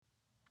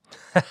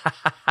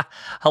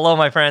Hello,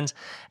 my friends,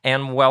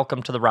 and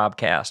welcome to the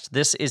Robcast.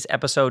 This is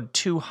episode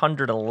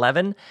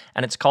 211,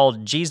 and it's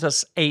called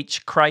Jesus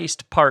H.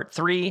 Christ Part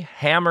 3,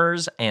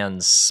 Hammers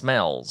and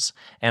Smells.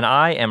 And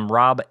I am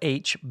Rob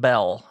H.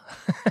 Bell,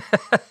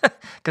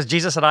 because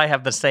Jesus and I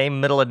have the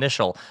same middle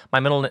initial. My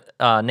middle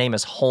name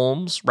is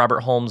Holmes,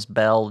 Robert Holmes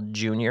Bell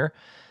Jr.,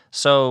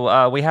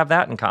 so we have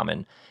that in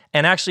common.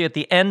 And actually, at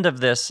the end of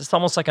this, it's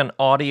almost like an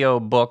audio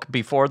book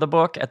before the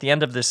book. At the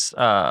end of this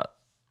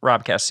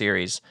Robcast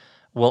series,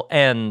 will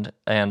end,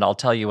 and I'll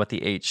tell you what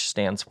the H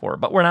stands for.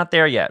 But we're not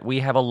there yet.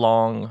 We have a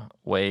long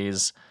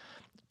ways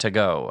to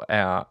go.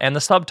 And the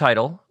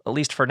subtitle, at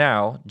least for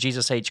now,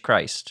 Jesus H.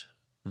 Christ,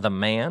 the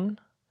man,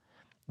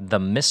 the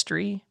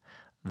mystery,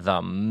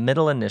 the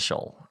middle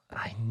initial.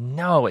 I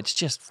know, it's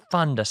just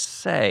fun to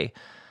say.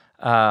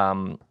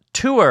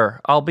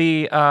 Tour,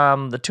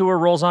 the tour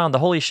rolls on. The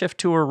Holy Shift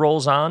tour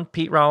rolls on.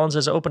 Pete Rollins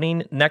is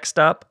opening. Next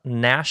up,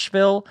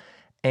 Nashville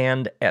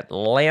and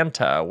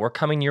Atlanta. We're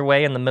coming your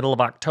way in the middle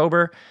of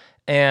October,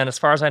 and as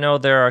far as I know,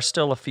 there are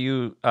still a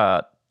few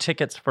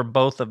tickets for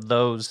both of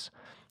those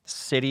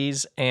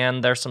cities,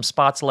 and there's some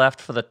spots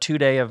left for the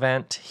 2-day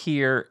event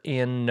here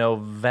in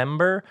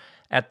November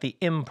at the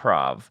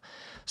Improv.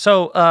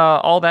 So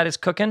all that is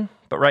cooking,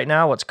 but right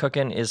now what's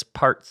cooking is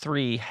part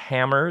 3,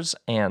 Hammers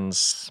and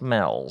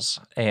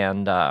Smells.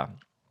 And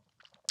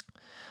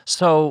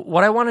so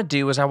what I want to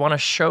do is I want to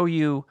show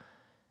you,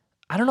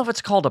 I don't know if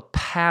it's called a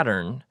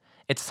pattern.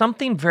 It's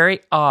something very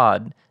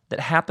odd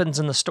that happens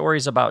in the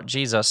stories about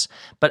Jesus,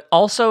 but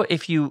also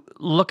if you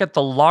look at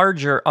the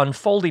larger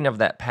unfolding of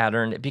that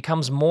pattern, it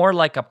becomes more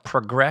like a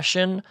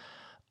progression,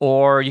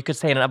 or you could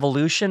say an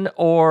evolution,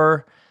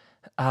 or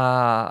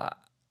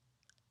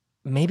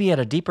maybe at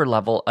a deeper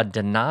level, a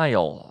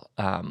denial.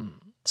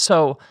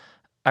 So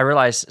I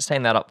realize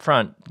saying that up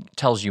front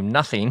tells you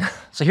nothing.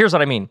 So here's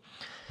what I mean.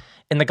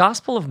 In the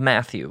Gospel of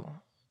Matthew,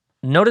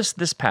 notice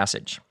this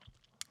passage.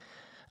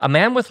 A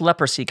man with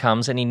leprosy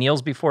comes and he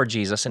kneels before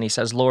Jesus and he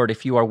says, "Lord,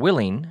 if you are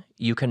willing,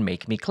 you can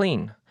make me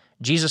clean."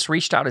 Jesus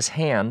reached out his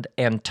hand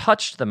and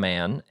touched the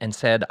man and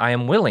said, "I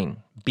am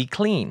willing, be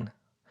clean."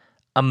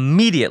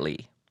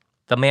 Immediately,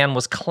 the man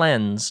was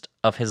cleansed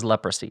of his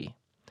leprosy.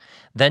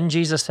 Then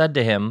Jesus said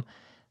to him,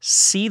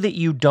 "See that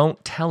you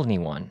don't tell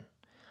anyone,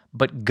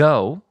 but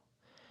go,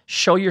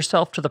 show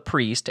yourself to the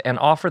priest and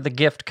offer the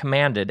gift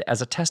commanded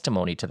as a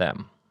testimony to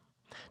them."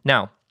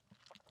 Now,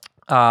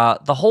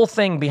 the whole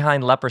thing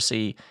behind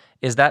leprosy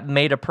is that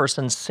made a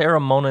person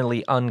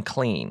ceremonially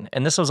unclean.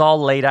 And this was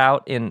all laid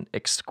out in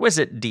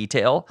exquisite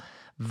detail,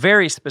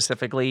 very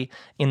specifically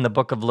in the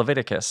book of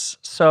Leviticus.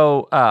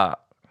 So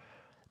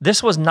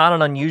this was not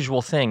an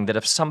unusual thing, that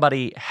if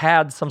somebody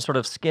had some sort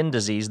of skin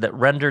disease that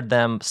rendered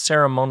them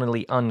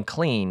ceremonially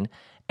unclean,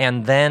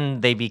 and then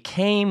they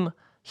became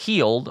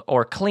healed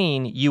or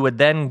clean, you would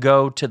then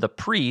go to the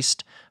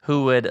priest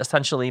who would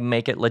essentially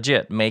make it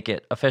legit, make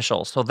it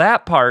official. So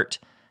that part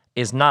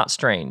is not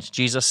strange.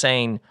 Jesus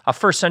saying, a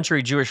first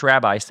century Jewish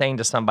rabbi saying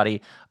to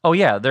somebody, "Oh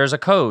yeah, there's a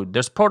code,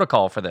 there's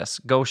protocol for this,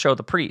 go show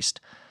the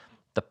priest."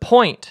 The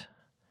point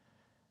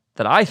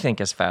that I think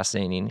is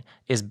fascinating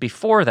is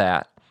before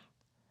that,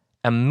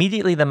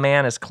 immediately the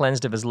man is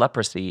cleansed of his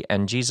leprosy,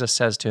 and Jesus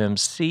says to him,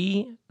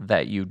 "See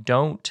that you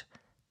don't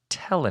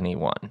tell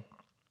anyone."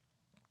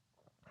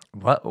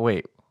 What?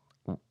 Wait.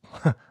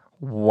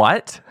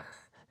 What?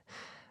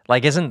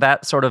 Like, isn't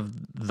that sort of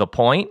the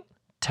point?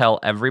 Tell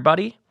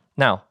everybody?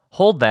 Now,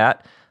 hold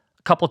that.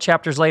 A couple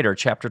chapters later,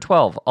 chapter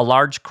 12, a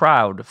large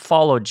crowd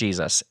followed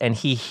Jesus, and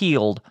he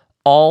healed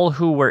all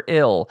who were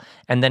ill,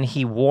 and then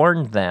he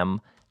warned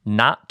them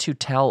not to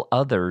tell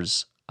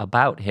others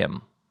about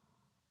him.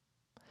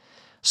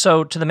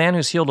 So to the man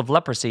who's healed of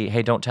leprosy,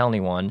 hey, don't tell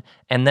anyone.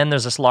 And then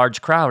there's this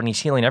large crowd, and he's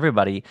healing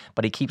everybody,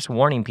 but he keeps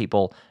warning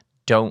people,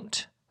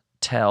 don't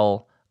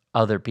tell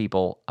other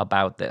people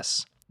about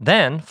this.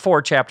 Then,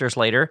 4 chapters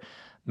later,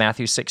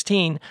 Matthew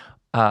 16,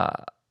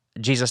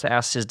 Jesus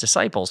asks his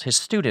disciples, his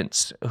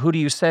students, "Who do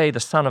you say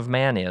the Son of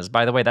Man is?"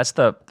 By the way, that's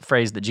the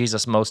phrase that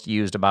Jesus most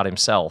used about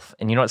himself.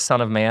 And you know what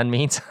Son of Man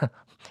means?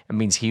 It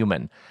means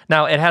human.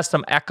 Now, it has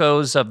some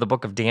echoes of the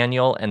book of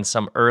Daniel and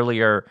some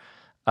earlier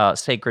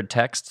sacred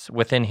texts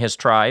within his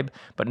tribe,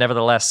 but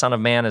nevertheless, Son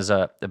of Man is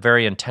a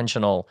very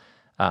intentional,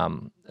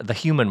 the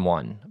human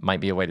one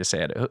might be a way to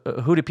say it.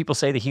 Who do people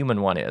say the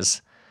human one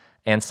is?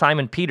 And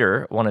Simon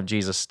Peter, one of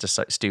Jesus'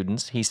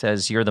 students, he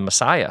says, "You're the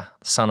Messiah,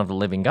 Son of the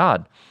living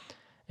God."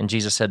 And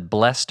Jesus said,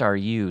 "Blessed are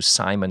you,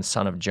 Simon,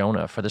 son of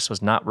Jonah, for this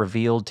was not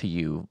revealed to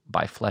you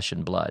by flesh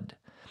and blood."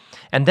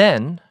 And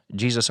then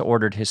Jesus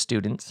ordered his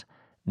students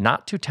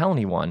not to tell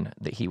anyone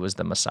that he was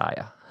the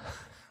Messiah.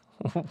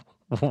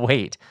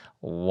 Wait,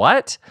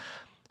 what?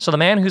 So the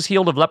man who's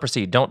healed of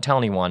leprosy, don't tell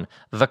anyone.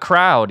 The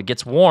crowd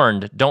gets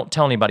warned, don't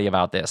tell anybody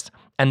about this.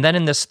 And then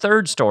in this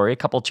third story, a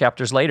couple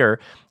chapters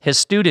later, his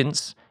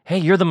students, "Hey,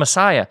 you're the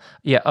Messiah."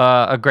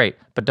 "Yeah, great,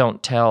 but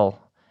don't tell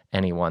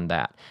anyone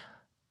that."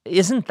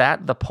 isn't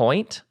that the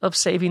point of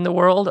saving the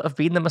world, of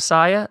being the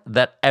Messiah,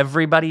 that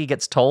everybody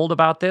gets told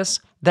about this?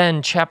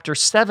 Then chapter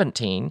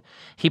 17,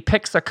 he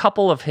picks a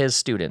couple of his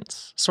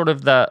students, sort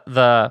of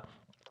the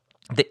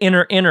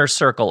inner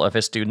circle of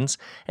his students,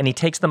 and he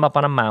takes them up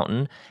on a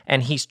mountain,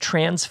 and he's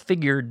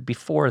transfigured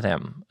before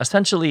them.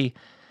 Essentially,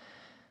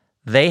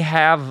 they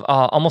have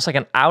almost like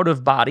an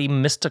out-of-body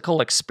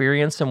mystical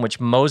experience in which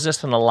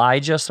Moses and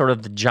Elijah, sort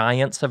of the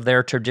giants of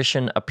their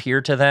tradition,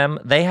 appear to them.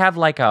 They have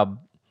like a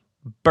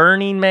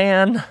Burning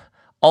Man,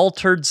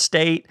 altered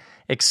state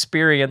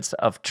experience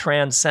of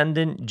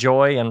transcendent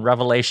joy and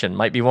revelation,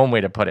 might be one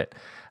way to put it.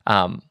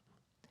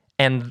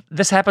 And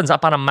this happens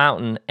up on a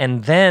mountain,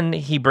 and then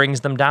he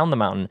brings them down the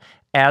mountain.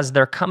 As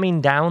they're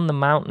coming down the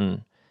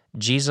mountain,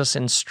 Jesus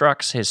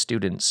instructs his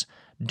students,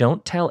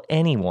 don't tell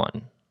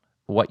anyone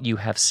what you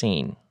have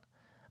seen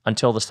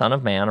until the Son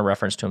of Man, a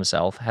reference to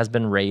himself, has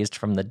been raised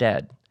from the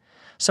dead.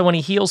 So when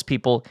he heals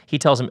people, he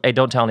tells them, hey,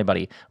 don't tell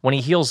anybody. When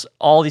he heals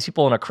all these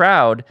people in a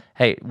crowd,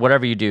 hey,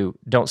 whatever you do,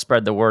 don't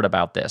spread the word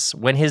about this.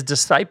 When his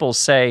disciples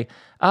say,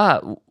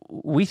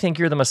 we think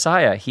you're the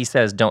Messiah, he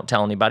says, don't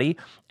tell anybody.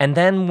 And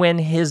then when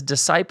his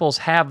disciples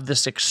have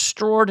this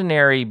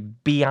extraordinary,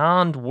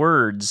 beyond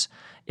words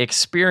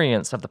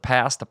experience of the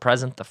past, the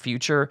present, the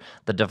future,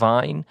 the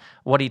divine,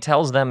 what he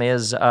tells them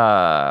is,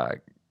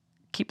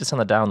 keep this on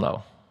the down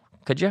low,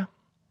 could you?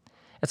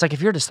 It's like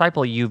if you're a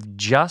disciple, you've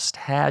just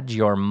had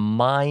your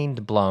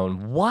mind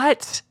blown.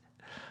 What?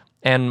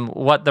 And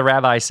what the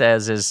rabbi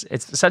says is,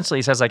 it's essentially,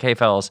 he says like, hey,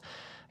 fellas,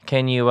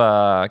 can you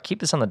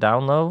keep this on the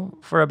down low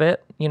for a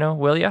bit,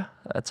 will you?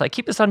 It's like,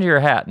 keep this under your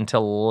hat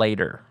until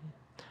later.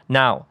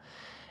 Now,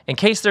 in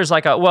case there's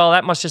like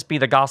that must just be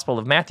the Gospel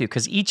of Matthew,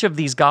 because each of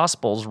these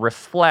Gospels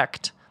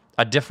reflect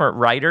a different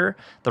writer.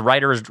 The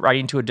writer is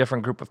writing to a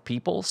different group of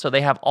people, so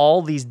they have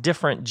all these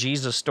different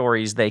Jesus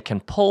stories they can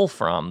pull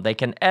from, they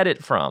can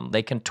edit from,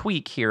 they can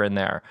tweak here and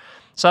there.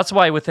 So that's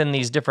why within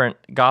these different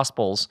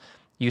Gospels,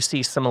 you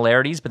see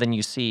similarities, but then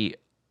you see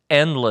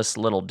endless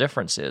little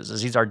differences,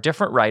 as these are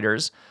different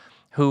writers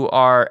who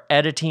are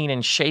editing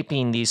and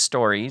shaping these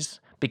stories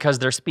because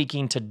they're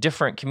speaking to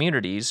different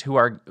communities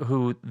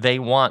who they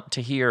want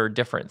to hear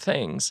different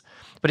things.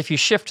 But if you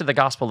shift to the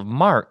Gospel of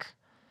Mark,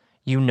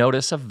 you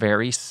notice a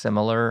very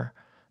similar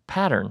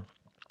pattern.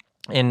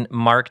 In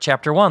Mark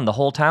chapter 1, the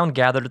whole town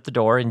gathered at the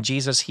door, and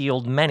Jesus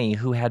healed many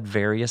who had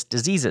various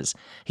diseases.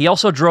 He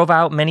also drove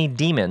out many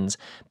demons,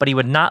 but he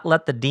would not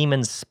let the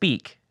demons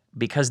speak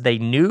because they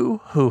knew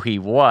who he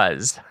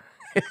was.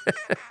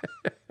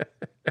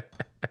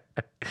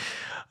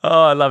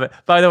 Oh, I love it.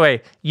 By the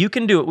way, you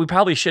can do it. We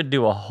probably should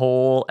do a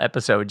whole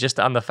episode just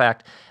on the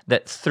fact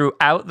that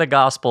throughout the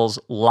Gospels,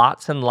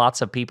 lots and lots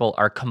of people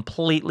are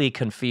completely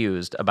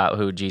confused about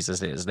who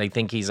Jesus is. They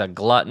think he's a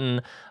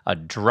glutton, a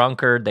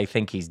drunkard. They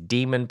think he's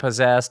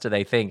demon-possessed.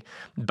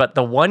 But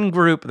the one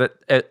group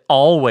that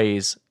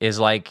always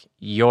is like,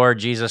 you're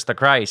Jesus the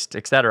Christ,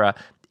 etc.,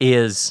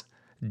 is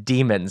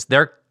demons.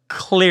 They're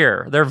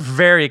clear. They're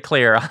very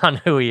clear on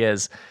who he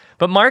is.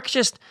 But Mark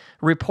just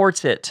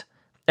reports it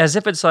as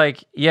if it's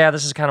like, yeah,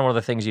 this is kind of one of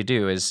the things you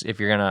do is if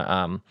you're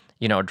going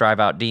to, drive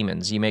out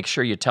demons, you make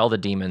sure you tell the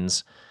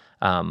demons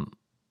that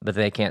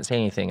they can't say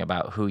anything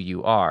about who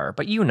you are.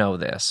 But you know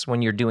this,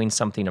 when you're doing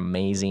something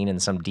amazing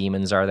and some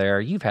demons are there,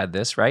 you've had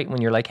this, right?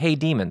 When you're like, hey,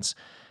 demons,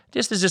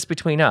 this is just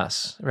between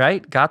us,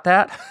 right? Got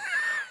that?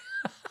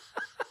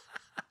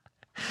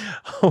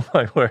 Oh,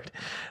 my word.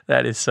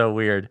 That is so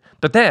weird.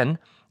 But then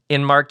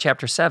in Mark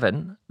chapter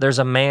 7, there's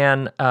a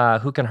man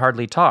who can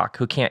hardly talk,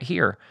 who can't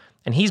hear.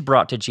 And he's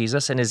brought to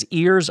Jesus, and his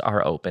ears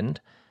are opened.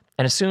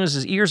 And as soon as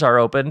his ears are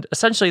opened,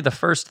 essentially the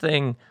first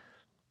thing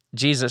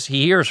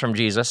he hears from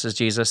Jesus is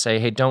Jesus say,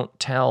 hey, don't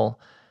tell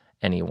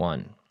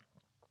anyone.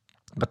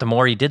 But the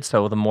more he did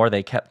so, the more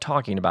they kept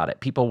talking about it.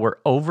 People were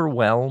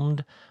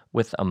overwhelmed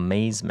with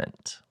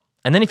amazement.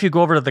 And then if you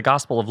go over to the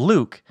Gospel of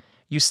Luke,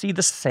 you see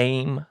the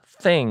same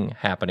thing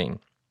happening.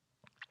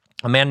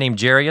 A man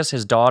named Jairus,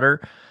 his daughter,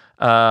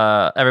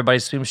 everybody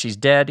assumes she's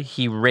dead.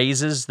 He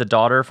raises the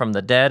daughter from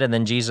the dead, and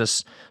then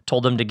Jesus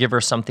told him to give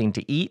her something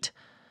to eat.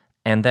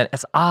 And then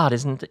it's odd,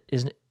 isn't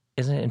it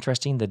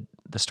interesting,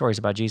 the stories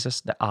about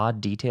Jesus, the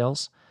odd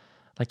details?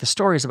 Like the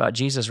stories about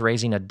Jesus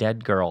raising a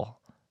dead girl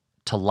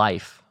to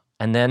life.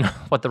 And then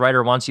what the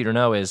writer wants you to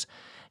know is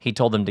he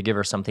told them to give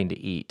her something to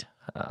eat.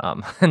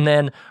 And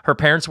then her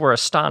parents were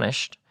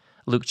astonished,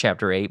 Luke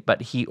chapter 8,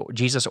 but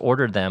Jesus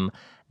ordered them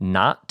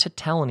not to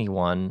tell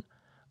anyone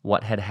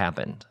what had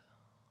happened.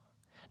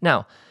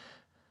 Now,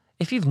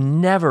 if you've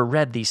never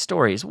read these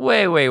stories,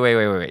 wait.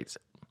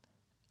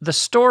 The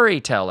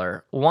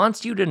storyteller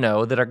wants you to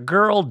know that a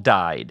girl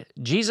died.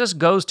 Jesus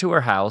goes to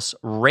her house,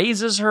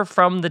 raises her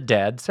from the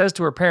dead, says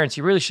to her parents,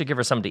 you really should give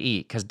her something to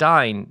eat, because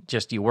dying,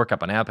 just you work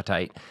up an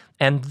appetite.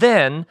 And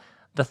then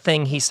the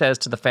thing he says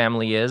to the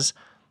family is,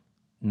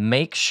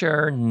 make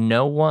sure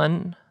no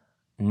one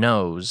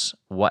knows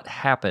what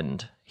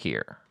happened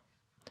here.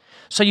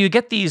 So you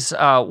get these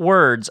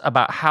words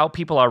about how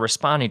people are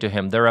responding to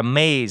him. They're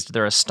amazed,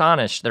 they're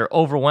astonished, they're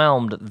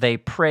overwhelmed, they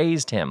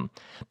praised him.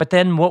 But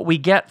then what we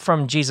get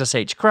from Jesus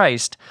H.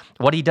 Christ,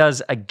 what he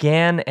does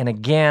again and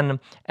again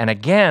and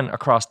again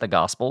across the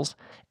Gospels,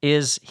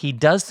 is he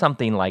does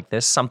something like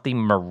this, something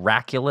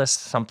miraculous,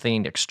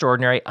 something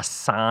extraordinary, a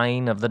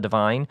sign of the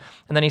divine.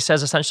 And then he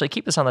says essentially,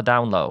 keep this on the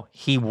down low.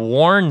 He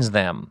warns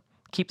them,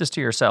 keep this to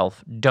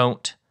yourself,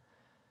 don't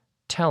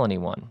tell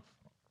anyone.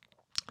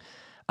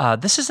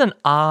 This is an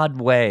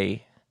odd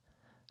way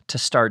to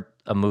start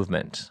a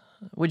movement.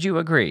 Would you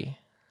agree?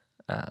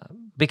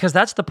 Because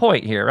that's the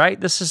point here, right?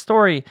 This is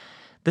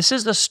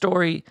the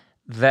story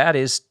that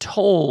is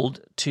told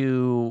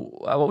to,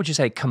 what would you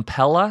say,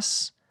 compel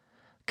us,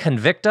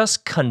 convict us,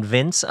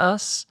 convince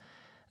us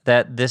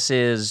that this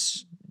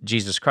is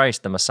Jesus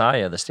Christ, the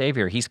Messiah, the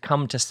Savior. He's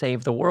come to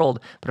save the world,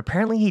 but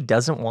apparently he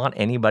doesn't want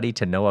anybody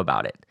to know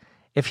about it.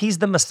 If he's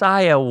the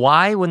Messiah,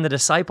 why, when the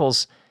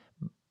disciples,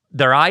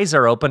 their eyes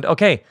are opened,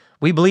 okay,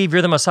 we believe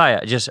you're the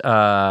Messiah. Just,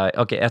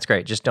 okay, that's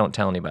great. Just don't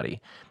tell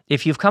anybody.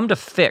 If you've come to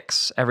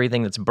fix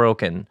everything that's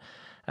broken,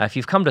 if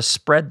you've come to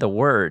spread the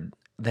word,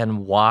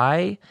 then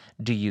why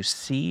do you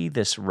see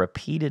this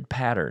repeated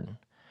pattern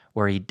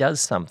where he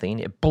does something,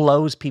 it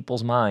blows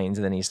people's minds,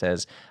 and then he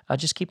says,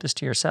 just keep this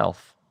to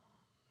yourself?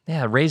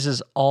 Yeah, it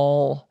raises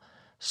all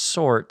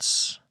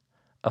sorts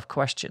of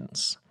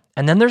questions.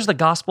 And then there's the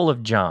Gospel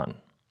of John.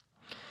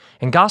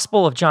 In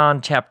Gospel of John,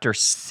 chapter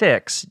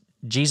 6,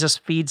 Jesus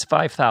feeds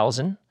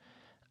 5,000.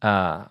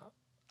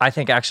 I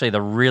think actually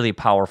the really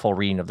powerful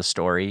reading of the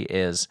story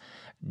is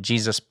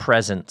Jesus'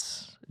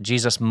 presence.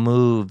 Jesus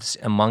moves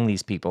among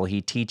these people.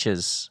 He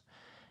teaches.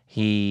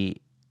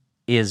 He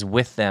is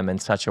with them in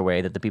such a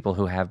way that the people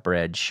who have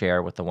bread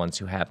share with the ones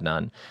who have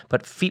none.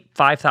 But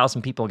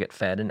 5,000 people get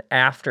fed, and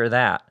after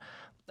that,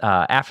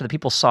 after the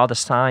people saw the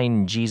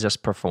sign Jesus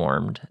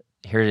performed,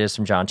 here it is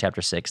from John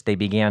chapter 6, they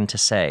began to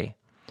say,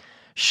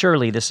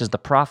 "Surely this is the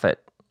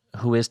prophet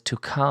who is to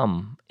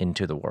come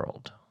into the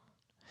world."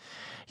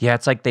 Yeah,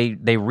 it's like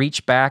they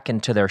reach back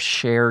into their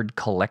shared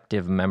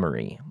collective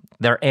memory.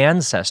 Their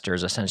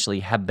ancestors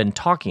essentially have been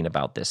talking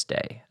about this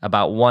day,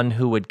 about one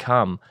who would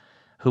come,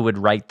 who would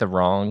right the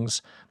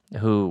wrongs,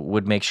 who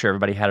would make sure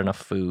everybody had enough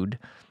food.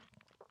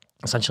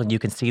 Essentially, you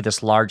can see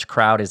this large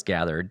crowd is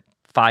gathered.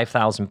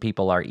 5,000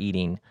 people are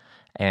eating,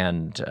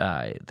 and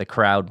the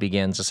crowd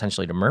begins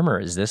essentially to murmur,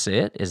 is this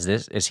it?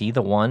 Is he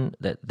the one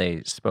that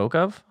they spoke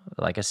of?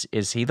 Like,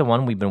 is he the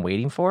one we've been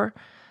waiting for?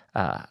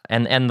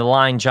 And the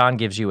line John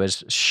gives you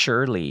is,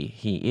 surely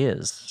he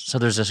is. So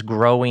there's this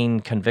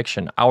growing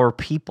conviction. Our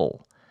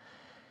people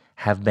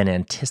have been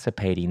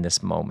anticipating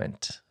this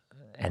moment,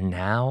 and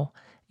now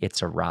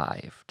it's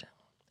arrived.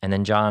 And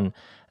then John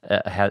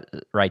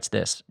writes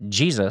this,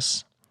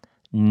 Jesus,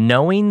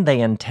 knowing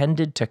they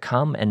intended to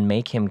come and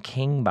make him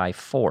king by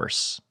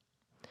force,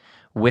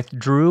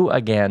 withdrew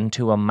again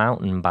to a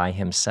mountain by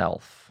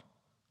himself.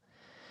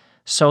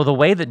 So the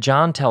way that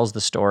John tells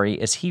the story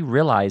is he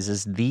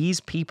realizes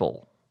these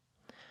people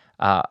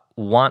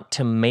want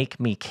to make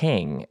me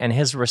king, and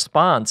his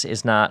response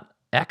is not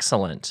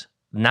excellent.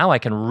 Now I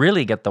can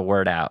really get the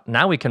word out.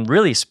 Now we can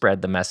really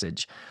spread the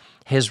message.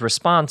 His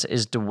response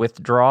is to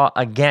withdraw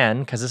again,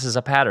 because this is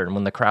a pattern.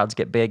 When the crowds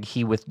get big,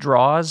 he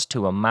withdraws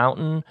to a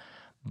mountain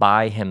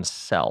by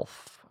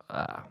himself.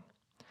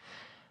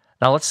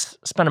 Now let's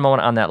spend a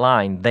moment on that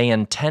line. They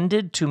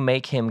intended to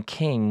make him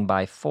king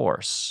by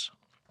force.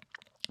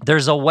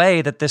 There's a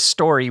way that this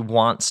story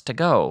wants to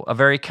go, a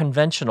very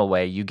conventional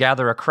way. You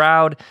gather a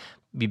crowd,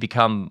 you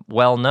become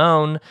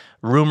well-known,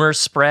 rumors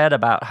spread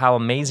about how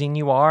amazing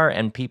you are,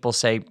 and people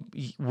say,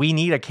 we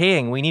need a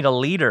king, we need a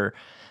leader.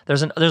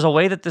 There's a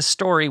way that this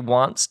story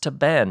wants to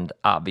bend,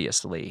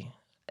 obviously,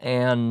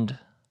 and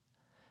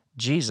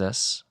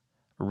Jesus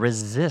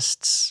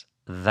resists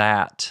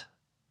that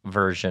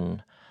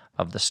version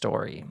of the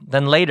story.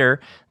 Then later,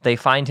 they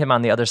find him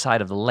on the other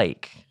side of the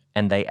lake,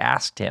 and they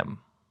asked him,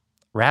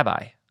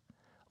 Rabbi,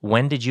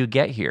 when did you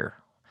get here?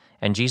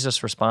 And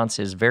Jesus' response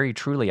is, very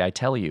truly, I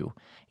tell you,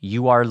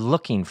 you are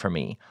looking for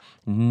me,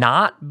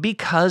 not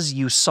because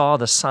you saw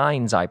the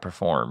signs I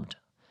performed,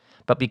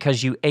 but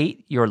because you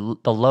ate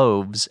the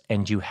loaves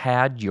and you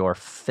had your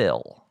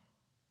fill.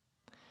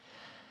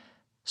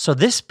 So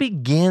this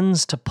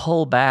begins to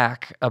pull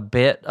back a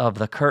bit of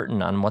the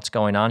curtain on what's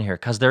going on here,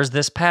 because there's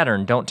this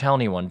pattern, don't tell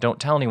anyone,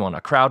 don't tell anyone.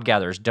 A crowd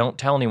gathers, don't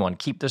tell anyone,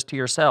 keep this to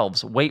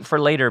yourselves, wait for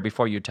later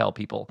before you tell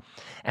people.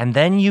 And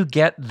then you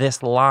get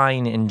this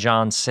line in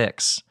John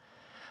 6.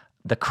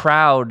 The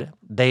crowd,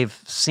 they've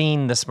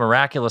seen this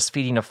miraculous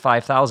feeding of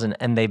 5,000,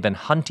 and they've been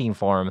hunting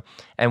for him.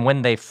 And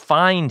when they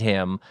find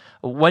him,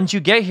 once you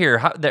get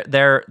here,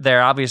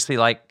 they're obviously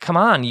like, come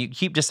on, you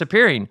keep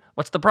disappearing.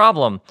 What's the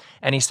problem?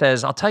 And he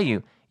says, I'll tell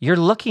you, you're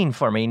looking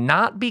for me,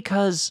 not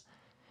because,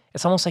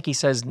 it's almost like he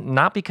says,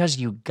 not because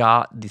you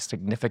got the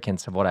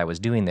significance of what I was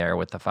doing there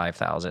with the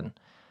 5,000.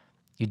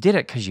 You did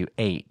it because you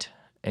ate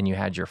and you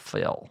had your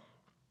fill.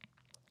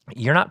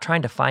 You're not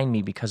trying to find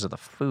me because of the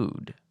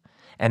food.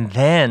 And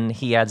then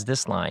he adds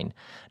this line,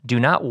 do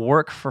not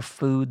work for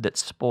food that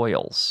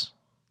spoils,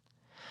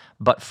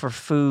 but for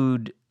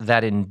food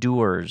that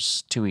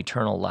endures to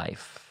eternal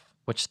life,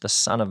 which the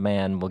Son of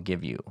Man will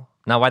give you.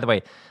 Now, by the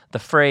way, the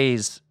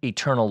phrase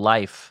eternal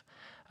life,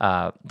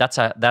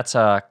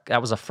 that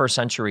was a first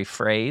century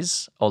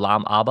phrase,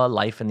 Olam Abba,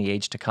 life in the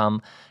age to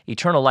come.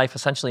 Eternal life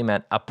essentially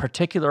meant a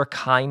particular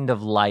kind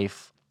of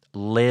life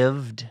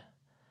lived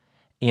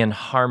in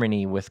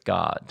harmony with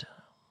God.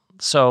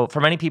 So for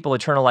many people,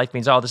 eternal life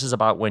means, oh, this is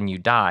about when you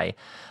die.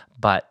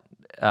 But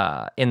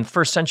in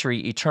first century,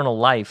 eternal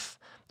life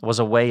was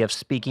a way of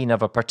speaking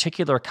of a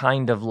particular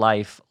kind of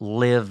life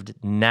lived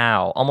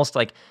now, almost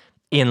like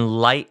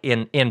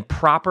in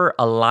proper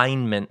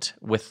alignment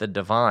with the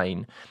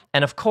divine.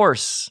 And of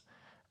course,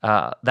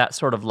 that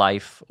sort of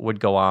life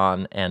would go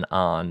on and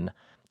on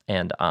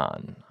and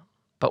on.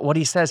 But what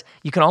he says,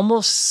 you can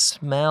almost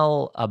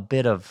smell a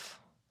bit of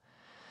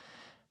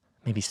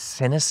maybe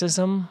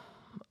cynicism,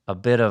 a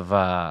bit of,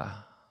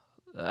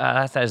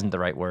 that isn't the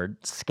right word.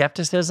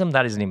 Skepticism,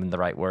 that isn't even the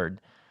right word.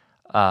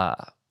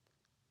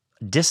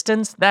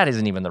 Distance, that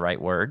isn't even the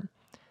right word.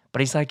 But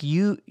he's like,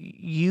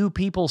 you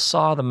people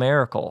saw the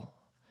miracle,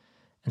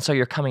 and so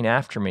you're coming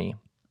after me.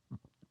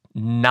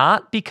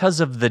 Not because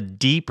of the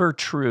deeper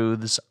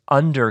truths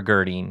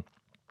undergirding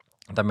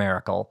the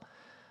miracle,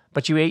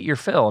 but you ate your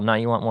fill, now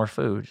you want more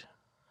food.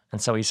 And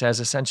so he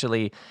says,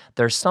 essentially,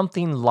 there's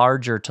something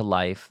larger to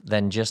life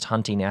than just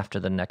hunting after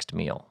the next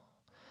meal.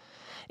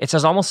 It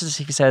says almost as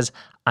if he says,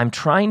 I'm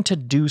trying to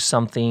do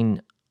something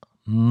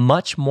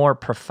much more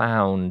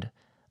profound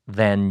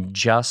than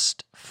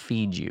just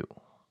feed you.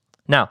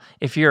 Now,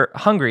 if you're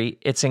hungry,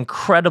 it's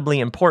incredibly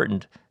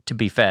important to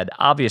be fed.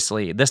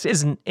 Obviously, this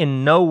isn't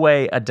in no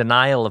way a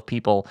denial of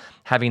people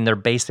having their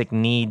basic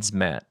needs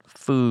met: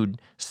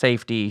 food,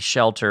 safety,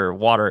 shelter,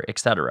 water,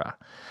 etc.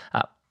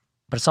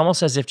 But it's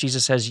almost as if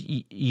Jesus says,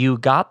 you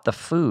got the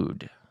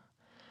food,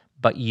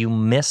 but you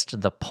missed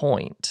the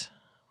point.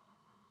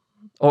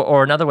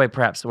 Or another way,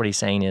 perhaps, what he's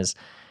saying is,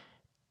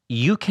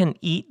 you can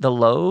eat the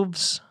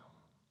loaves,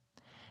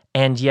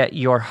 and yet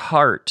your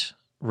heart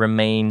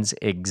remains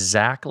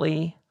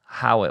exactly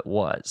how it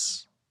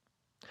was.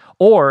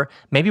 Or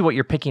maybe what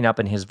you're picking up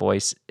in his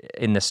voice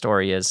in this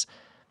story is,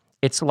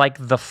 it's like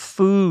the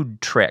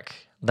food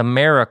trick, the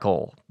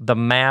miracle, the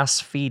mass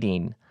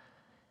feeding.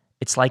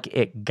 It's like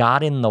it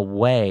got in the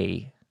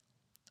way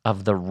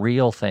of the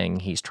real thing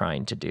he's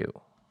trying to do.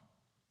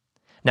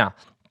 Now,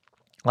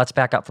 let's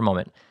back up for a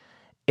moment.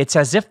 It's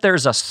as if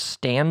there's a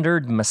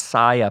standard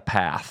Messiah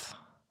path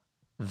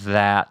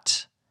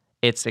that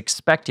it's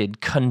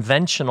expected,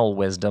 conventional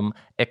wisdom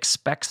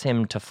expects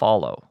him to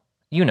follow.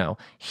 You know,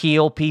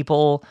 heal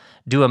people,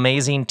 do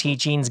amazing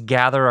teachings,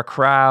 gather a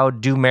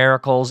crowd, do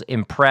miracles,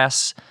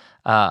 impress,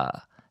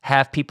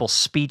 have people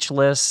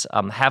speechless,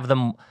 have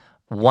them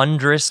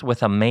wondrous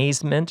with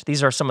amazement.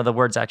 These are some of the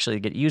words actually that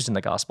get used in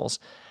the Gospels.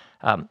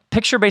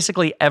 Picture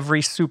basically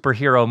every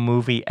superhero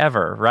movie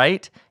ever,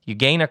 right? You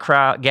gain a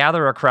crowd,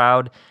 gather a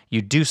crowd,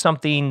 you do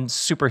something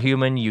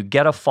superhuman, you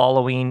get a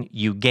following,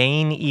 you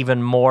gain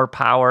even more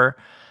power.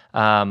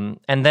 And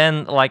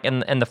then, like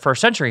in the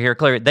first century here,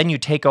 clearly, then you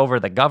take over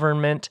the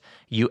government,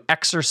 you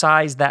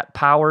exercise that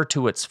power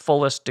to its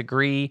fullest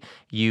degree,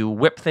 you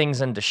whip things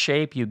into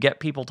shape, you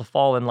get people to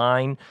fall in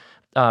line,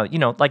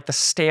 like the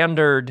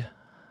standard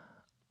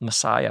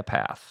Messiah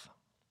path.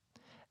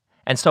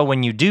 And so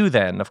when you do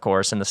then, of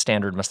course, in the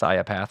standard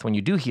Messiah path, when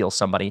you do heal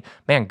somebody,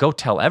 man, go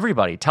tell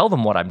everybody, tell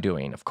them what I'm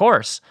doing. Of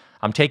course,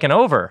 I'm taking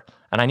over,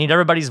 and I need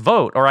everybody's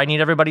vote, or I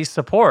need everybody's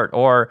support,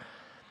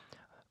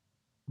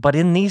 But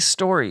in these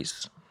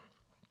stories,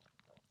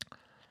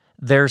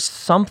 there's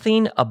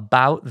something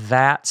about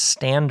that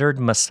standard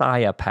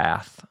Messiah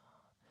path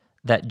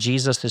that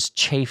Jesus is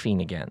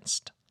chafing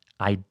against.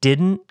 I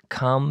didn't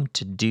come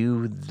to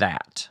do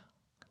that.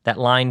 That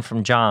line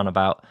from John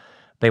about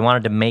they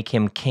wanted to make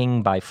him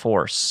king by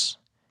force.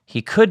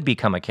 He could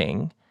become a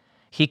king.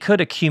 He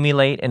could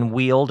accumulate and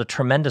wield a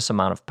tremendous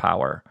amount of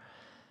power.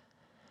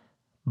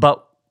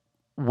 But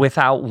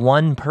without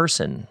one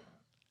person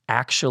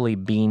actually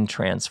being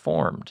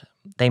transformed,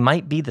 they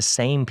might be the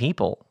same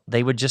people.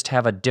 They would just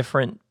have a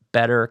different,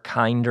 better,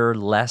 kinder,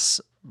 less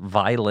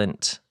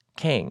violent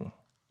king.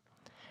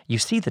 You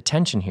see the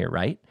tension here,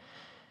 right?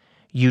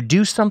 You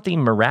do something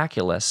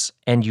miraculous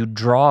and you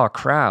draw a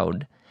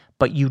crowd,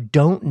 but you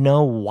don't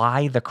know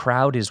why the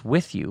crowd is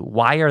with you.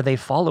 Why are they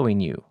following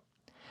you?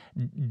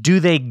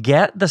 Do they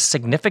get the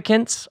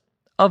significance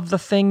of the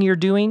thing you're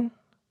doing?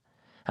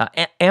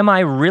 Am I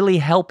really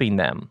helping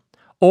them?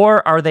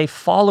 Or are they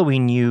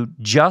following you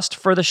just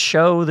for the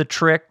show, the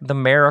trick, the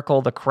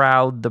miracle, the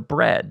crowd, the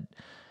bread?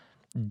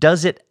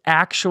 Does it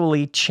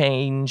actually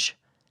change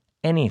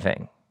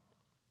anything?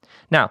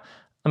 Now,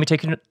 let me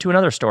take you to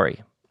another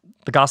story.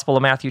 The Gospel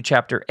of Matthew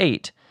chapter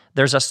 8.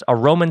 There's a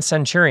Roman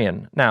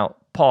centurion. Now,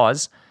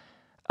 pause.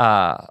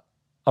 A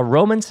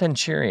Roman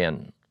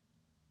centurion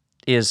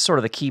is sort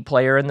of the key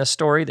player in this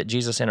story that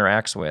Jesus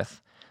interacts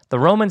with. The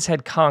Romans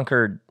had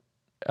conquered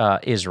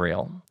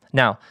Israel.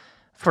 Now,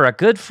 for a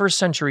good first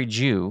century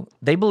Jew,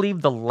 they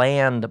believed the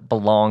land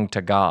belonged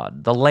to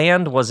God. The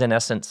land was in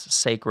essence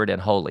sacred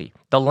and holy.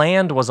 The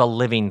land was a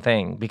living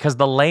thing because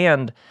the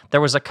land, there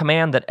was a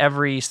command that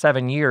every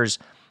 7 years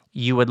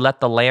you would let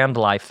the land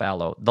lie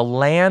fallow. The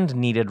land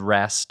needed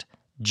rest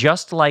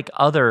just like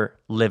other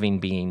living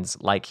beings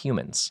like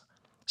humans.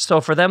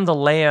 So for them, the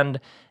land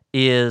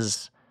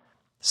is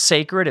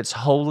sacred, it's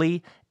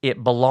holy,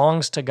 it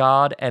belongs to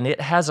God, and it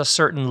has a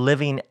certain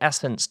living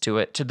essence to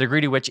it to the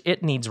degree to which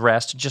it needs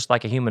rest, just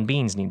like a human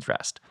being needs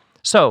rest.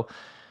 So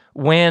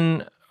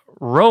when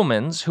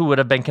Romans, who would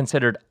have been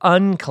considered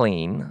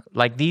unclean,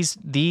 like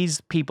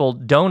these people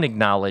don't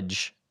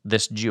acknowledge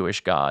this Jewish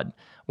God,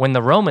 when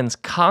the Romans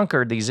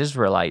conquered these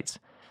Israelites,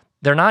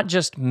 they're not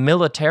just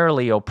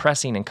militarily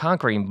oppressing and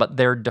conquering, but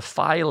they're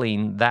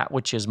defiling that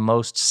which is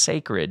most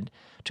sacred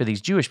to these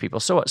Jewish people.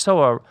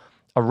 So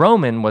a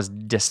Roman was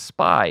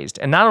despised.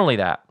 And not only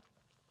that,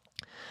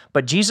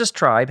 but Jesus'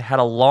 tribe had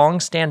a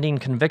long-standing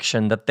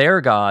conviction that their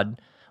God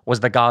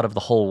was the God of the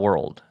whole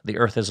world. The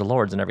earth is the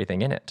Lord's and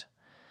everything in it.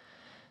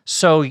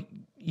 So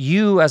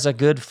you, as a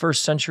good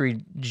first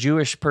century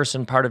Jewish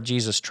person, part of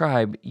Jesus'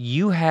 tribe,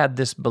 you had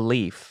this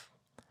belief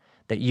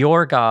that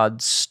your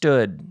God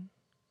stood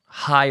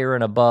higher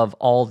and above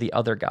all the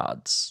other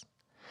gods.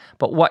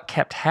 But what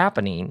kept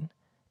happening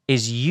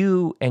is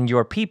you and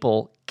your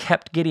people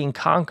kept getting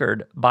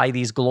conquered by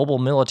these global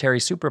military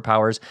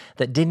superpowers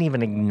that didn't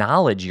even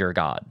acknowledge your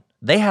God.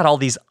 They had all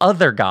these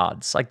other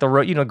gods, like the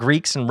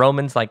Greeks and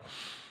Romans.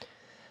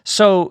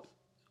 So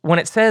when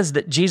it says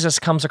that Jesus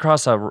comes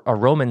across a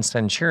Roman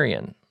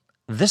centurion,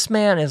 this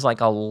man is like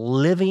a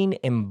living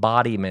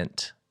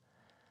embodiment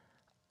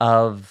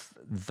of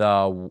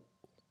the,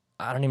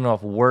 I don't even know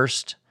if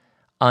worst,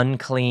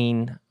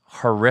 unclean,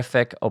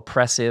 horrific,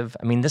 oppressive.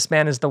 I mean, this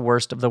man is the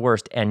worst of the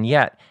worst. And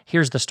yet,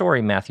 here's the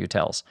story Matthew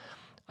tells.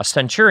 A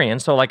centurion,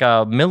 so like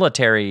a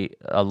military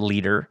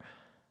leader,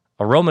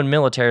 a Roman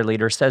military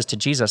leader says to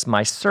Jesus,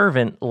 "My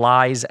servant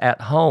lies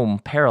at home,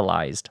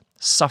 paralyzed,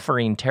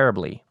 suffering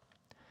terribly."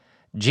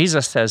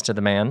 Jesus says to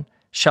the man,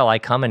 "Shall I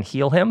come and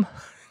heal him?"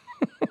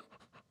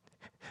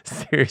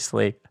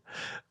 Seriously,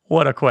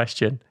 what a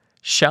question.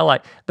 Shall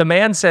I? The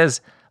man says,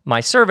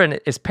 "My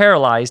servant is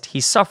paralyzed,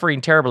 he's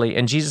suffering terribly,"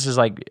 and Jesus is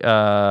like,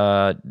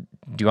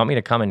 do you want me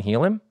to come and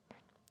heal him?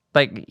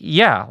 Like,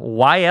 yeah,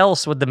 why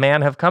else would the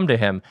man have come to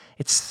him?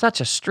 It's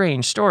such a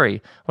strange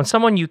story. When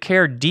someone you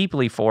care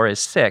deeply for is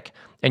sick,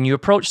 and you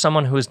approach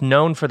someone who is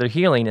known for their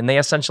healing, and they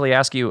essentially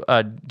ask you,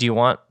 do you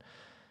want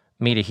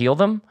me to heal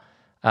them?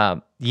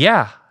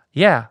 Yeah.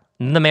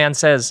 And the man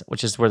says,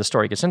 which is where the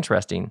story gets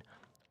interesting,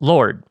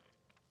 "Lord,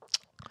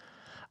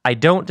 I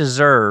don't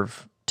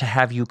deserve to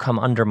have you come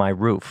under my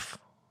roof,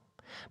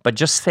 but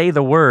just say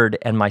the word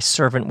and my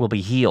servant will be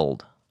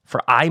healed,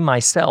 for I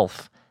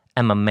myself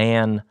am a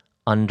man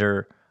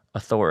under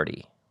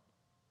authority."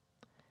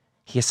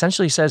 He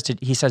essentially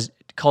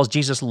calls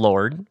Jesus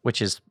Lord,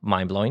 which is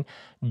mind-blowing.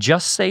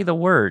 Just say the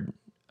word.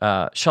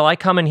 Shall I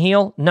come and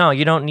heal? No,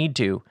 you don't need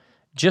to.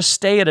 Just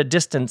stay at a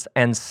distance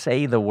and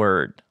say the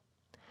word.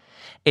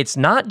 It's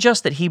not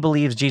just that he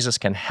believes Jesus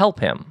can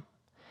help him.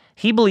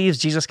 He believes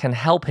Jesus can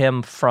help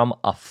him from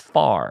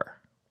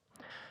afar.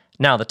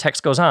 Now, the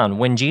text goes on.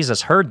 When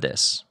Jesus heard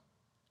this,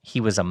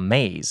 he was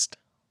amazed.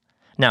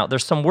 Now,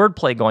 there's some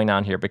wordplay going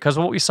on here because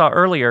what we saw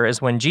earlier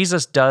is when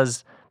Jesus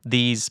does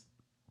these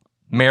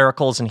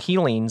miracles and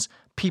healings,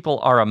 people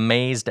are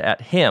amazed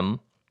at him.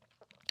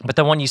 But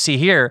the one you see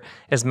here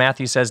is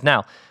Matthew says,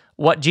 now,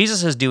 what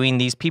Jesus is doing,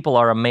 these people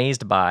are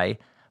amazed by,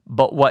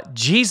 but what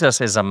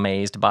Jesus is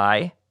amazed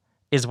by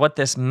is what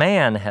this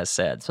man has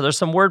said. So there's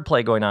some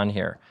wordplay going on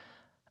here.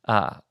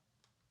 And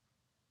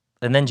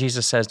then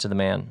Jesus says to the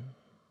man,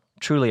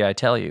 "Truly I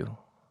tell you,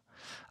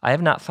 I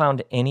have not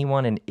found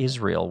anyone in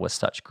Israel with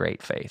such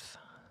great faith."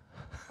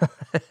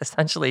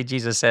 Essentially,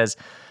 Jesus says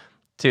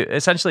to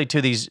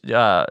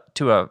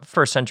a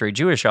first century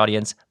Jewish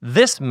audience,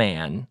 this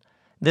man,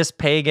 this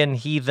pagan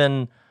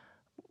heathen,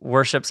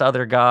 worships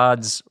other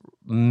gods,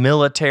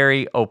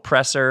 military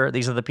oppressor.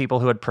 These are the people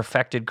who had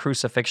perfected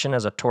crucifixion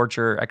as a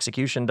torture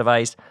execution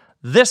device.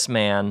 This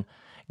man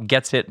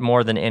gets it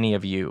more than any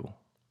of you.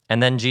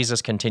 And then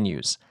Jesus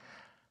continues,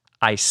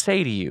 "I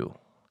say to you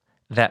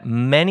that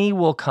many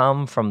will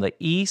come from the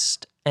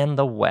east and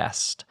the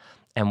west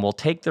and will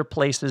take their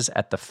places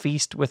at the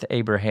feast with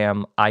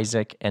Abraham,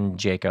 Isaac, and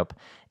Jacob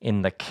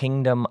in the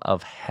kingdom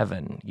of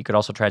heaven." You could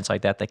also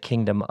translate that, the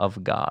kingdom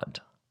of God.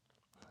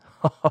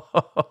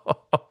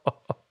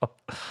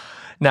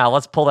 Now,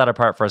 let's pull that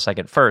apart for a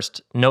second.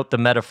 First, note the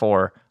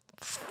metaphor,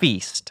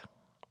 feast.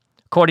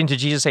 According to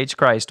Jesus H.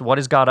 Christ, what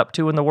is God up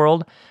to in the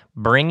world?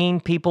 Bringing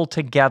people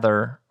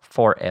together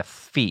for a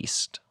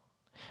feast.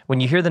 When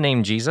you hear the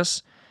name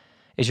Jesus,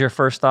 is your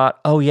first thought,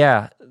 oh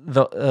yeah,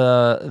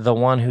 the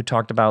one who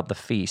talked about the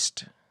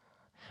feast?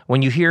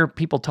 When you hear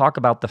people talk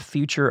about the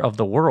future of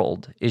the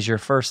world, is your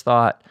first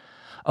thought,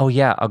 oh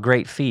yeah, a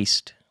great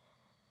feast?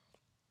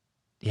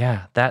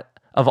 Yeah, that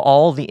of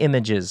all the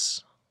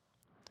images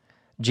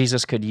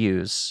Jesus could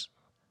use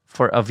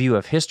for a view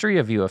of history,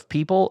 a view of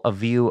people, a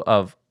view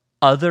of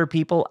other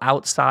people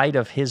outside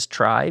of his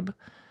tribe,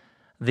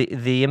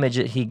 the image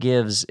that he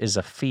gives is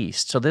a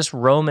feast. So this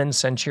Roman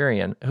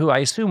centurion, who I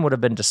assume would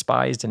have been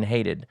despised and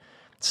hated,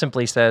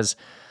 simply says,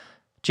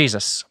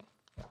 Jesus,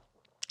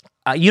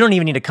 you don't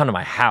even need to come to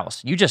my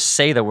house. You just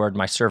say the word,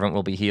 my servant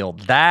will be healed.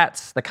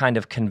 That's the kind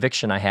of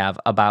conviction I have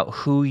about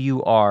who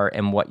you are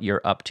and what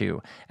you're up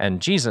to.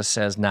 And Jesus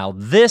says, now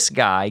this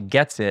guy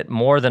gets it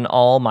more than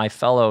all my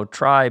fellow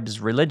tribes,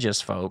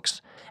 religious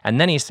folks. And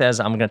then he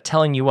says, I'm going to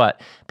telling you what,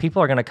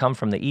 people are going to come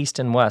from the east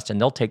and west, and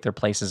they'll take their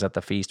places at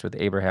the feast with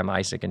Abraham,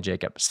 Isaac, and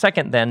Jacob.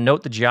 Second, then,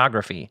 note the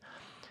geography.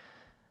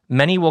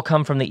 Many will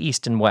come from the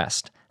east and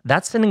west.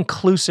 That's an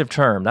inclusive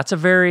term. That's a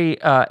very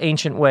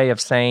ancient way of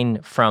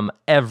saying from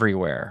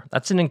everywhere.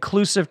 That's an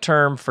inclusive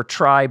term for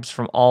tribes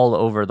from all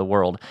over the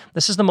world.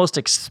 This is the most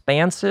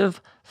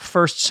expansive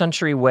first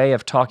century way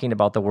of talking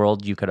about the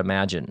world you could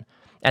imagine.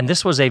 And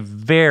this was a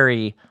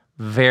very,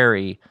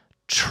 very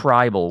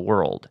tribal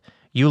world.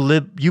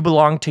 You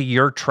belong to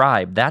your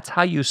tribe. That's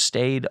how you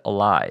stayed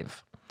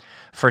alive.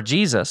 For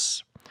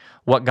Jesus,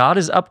 what God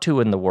is up to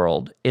in the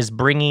world is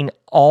bringing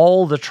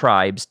all the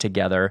tribes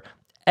together,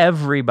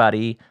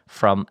 everybody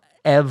from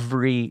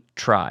every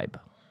tribe.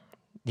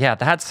 Yeah,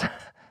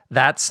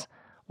 that's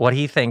what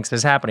he thinks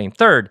is happening.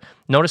 Third,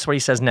 notice what he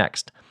says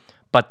next.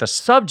 But the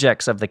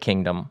subjects of the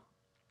kingdom,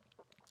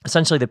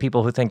 essentially the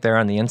people who think they're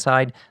on the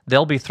inside,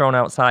 they'll be thrown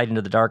outside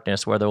into the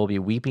darkness where there will be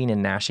weeping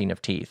and gnashing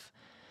of teeth.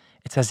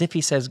 It's as if he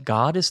says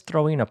God is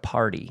throwing a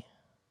party,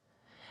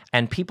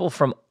 and people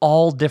from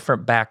all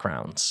different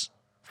backgrounds,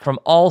 from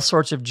all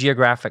sorts of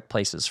geographic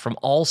places, from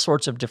all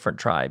sorts of different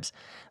tribes,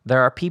 there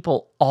are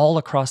people all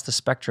across the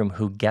spectrum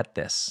who get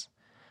this,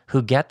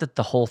 who get that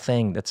the whole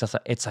thing,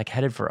 it's like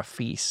headed for a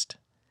feast.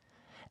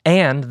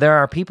 And there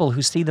are people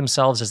who see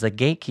themselves as the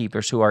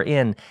gatekeepers who are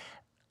in.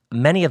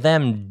 Many of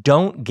them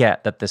don't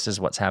get that this is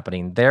what's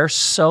happening. They're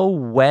so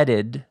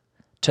wedded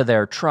to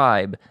their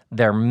tribe,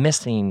 they're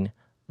missing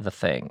the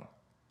thing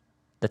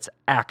that's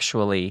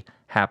actually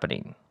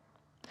happening.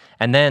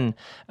 And then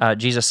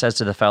Jesus says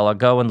to the fellow,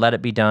 go and let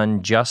it be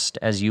done just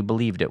as you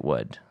believed it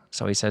would.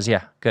 So he says,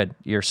 yeah, good,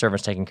 your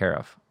servant's taken care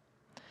of.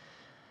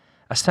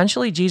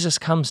 Essentially, Jesus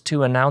comes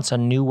to announce a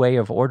new way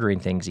of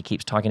ordering things. He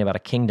keeps talking about a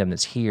kingdom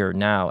that's here,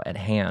 now, at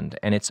hand,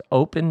 and it's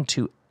open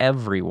to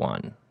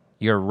everyone.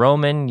 You're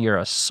Roman, you're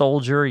a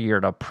soldier, you're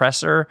an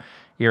oppressor,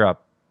 you're a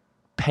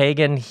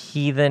pagan,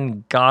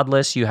 heathen,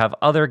 godless, you have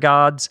other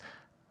gods.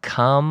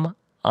 Come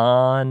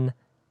on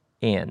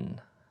in.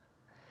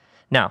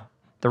 Now,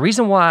 the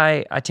reason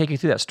why I take you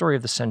through that story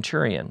of the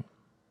centurion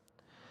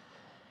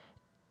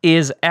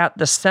is at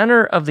the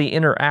center of the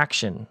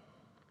interaction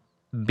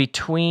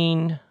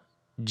between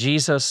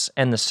Jesus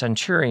and the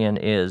centurion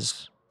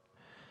is,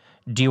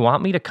 do you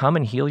want me to come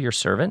and heal your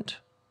servant?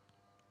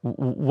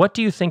 What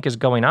do you think is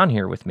going on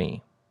here with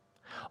me?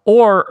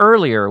 Or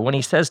earlier, when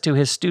he says to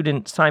his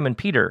student Simon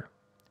Peter,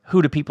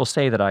 who do people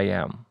say that I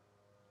am?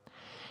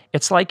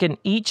 It's like in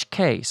each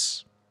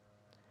case,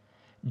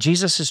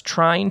 Jesus is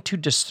trying to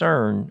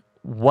discern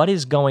what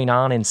is going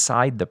on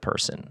inside the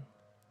person.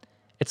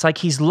 It's like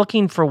he's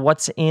looking for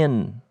what's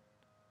in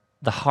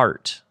the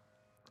heart.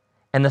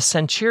 And the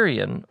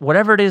centurion,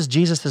 whatever it is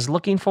Jesus is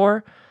looking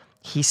for,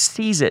 he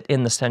sees it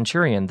in the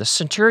centurion. The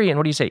centurion,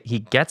 what do you say? He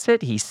gets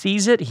it, he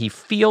sees it, he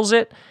feels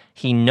it,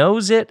 he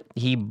knows it,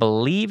 he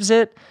believes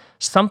it.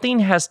 Something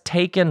has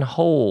taken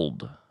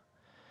hold.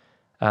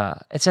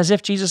 It's as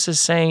if Jesus is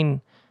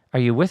saying, are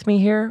you with me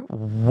here?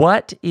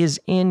 What is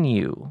in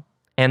you?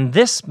 And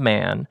this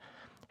man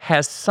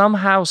has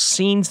somehow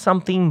seen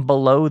something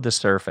below the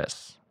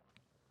surface.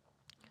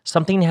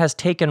 Something has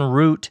taken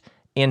root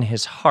in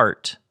his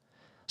heart.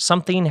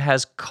 Something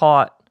has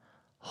caught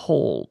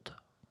hold.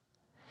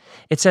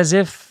 It's as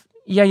if,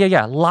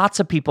 lots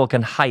of people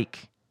can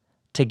hike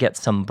to get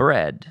some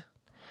bread.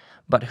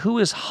 But who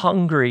is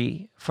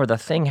hungry for the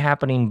thing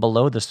happening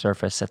below the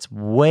surface that's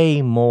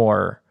way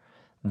more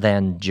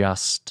than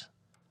just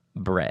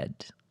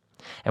bread?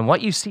 And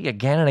what you see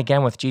again and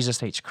again with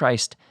Jesus H.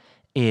 Christ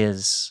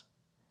is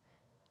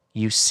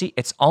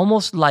it's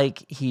almost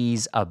like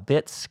he's a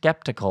bit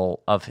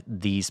skeptical of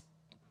these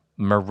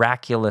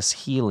miraculous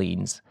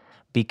healings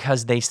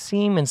because they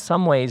seem in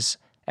some ways,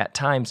 at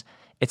times,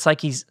 it's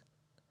like he's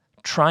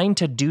trying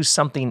to do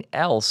something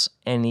else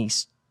and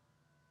he's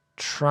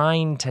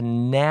trying to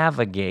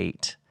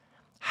navigate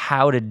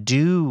how to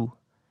do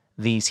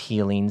these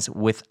healings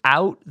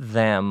without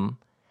them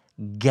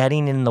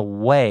getting in the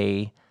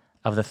way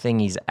of the thing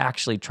he's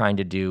actually trying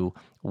to do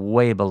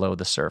way below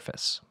the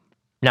surface.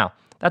 Now,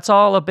 that's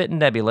all a bit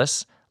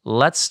nebulous.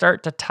 Let's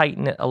start to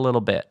tighten it a little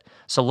bit.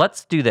 So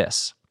let's do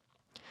this.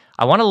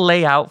 I want to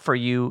lay out for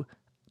you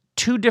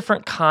two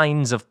different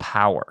kinds of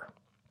power.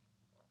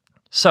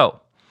 So,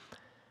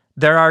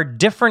 there are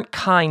different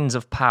kinds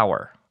of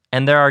power,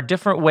 and there are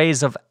different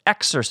ways of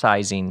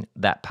exercising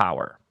that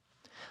power.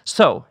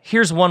 So,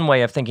 here's one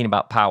way of thinking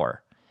about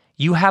power.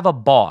 You have a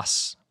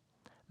boss.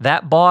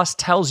 That boss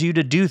tells you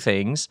to do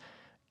things.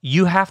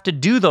 You have to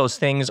do those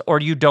things or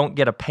you don't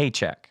get a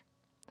paycheck.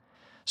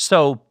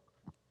 So,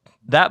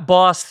 That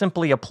boss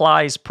simply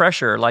applies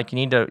pressure, like you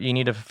need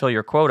to fulfill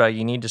your quota,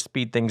 you need to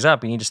speed things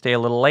up, you need to stay a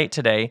little late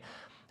today,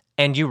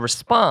 and you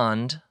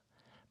respond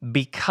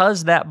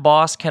because that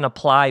boss can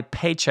apply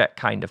paycheck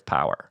kind of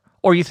power.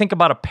 Or you think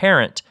about a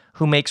parent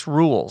who makes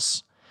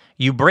rules.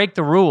 You break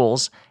the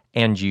rules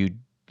and you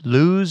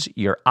lose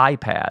your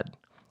iPad.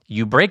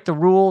 You break the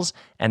rules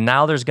and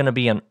now there's going to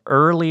be an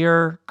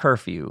earlier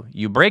curfew.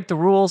 You break the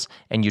rules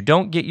and you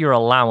don't get your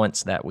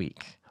allowance that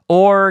week.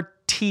 Or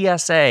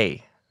TSA.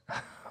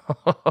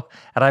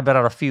 And I've been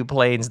on a few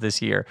planes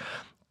this year.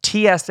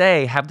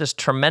 TSA have this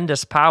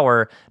tremendous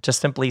power to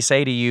simply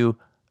say to you,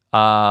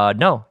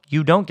 no,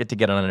 you don't get to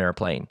get on an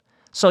airplane.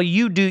 So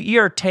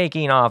you're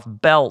taking off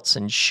belts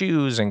and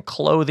shoes and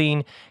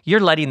clothing. You're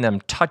letting them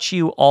touch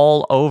you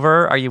all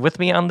over. Are you with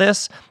me on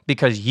this?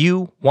 Because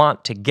you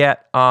want to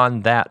get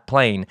on that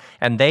plane.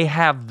 And they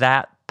have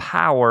that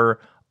power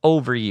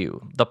over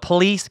you. The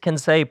police can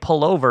say,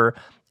 pull over,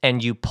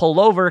 and you pull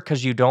over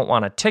because you don't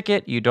want a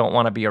ticket, you don't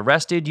want to be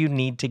arrested, you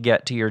need to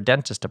get to your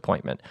dentist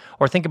appointment.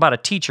 Or think about a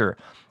teacher.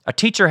 A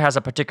teacher has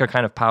a particular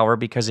kind of power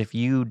because if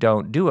you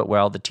don't do it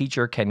well, the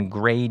teacher can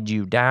grade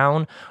you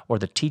down, or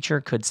the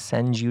teacher could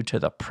send you to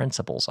the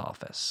principal's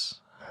office.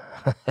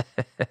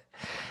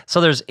 So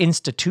there's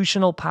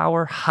institutional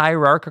power,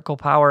 hierarchical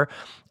power,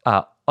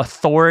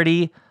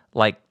 authority,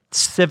 like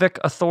civic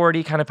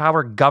authority kind of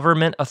power,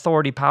 government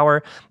authority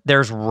power.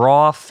 There's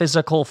raw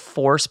physical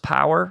force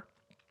power.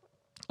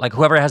 Like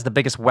whoever has the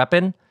biggest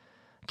weapon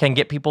can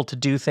get people to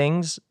do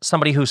things.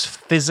 Somebody who's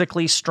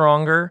physically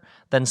stronger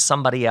than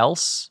somebody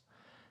else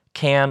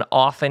can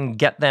often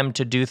get them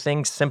to do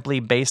things simply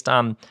based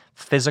on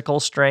physical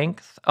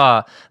strength.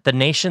 The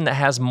nation that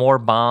has more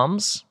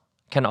bombs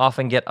can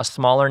often get a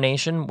smaller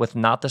nation with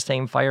not the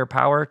same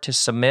firepower to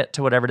submit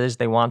to whatever it is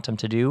they want them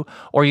to do.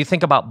 Or you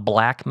think about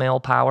blackmail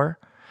power.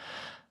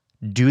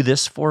 Do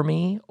this for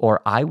me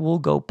or I will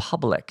go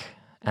public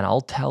and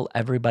I'll tell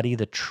everybody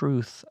the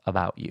truth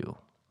about you.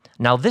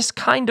 Now, this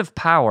kind of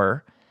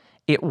power,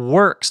 it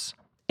works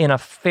in a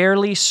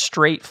fairly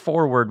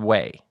straightforward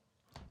way.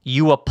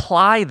 You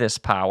apply this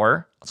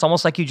power, it's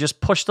almost like you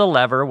just push the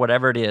lever,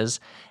 whatever it is,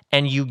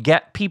 and you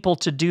get people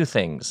to do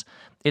things.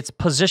 It's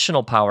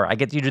positional power. I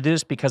get you to do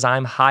this because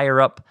I'm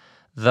higher up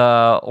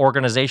the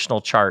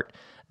organizational chart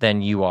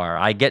than you are.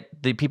 I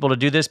get the people to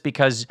do this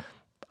because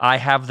I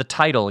have the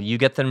title. You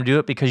get them to do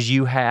it because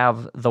you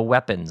have the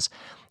weapons.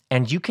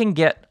 And you can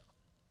get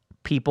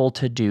people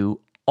to do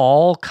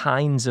all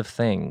kinds of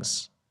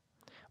things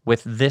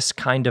with this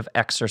kind of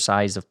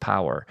exercise of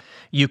power.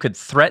 You could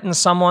threaten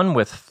someone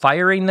with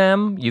firing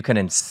them. You can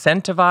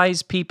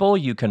incentivize people.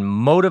 You can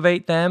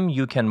motivate them.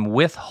 You can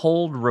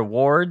withhold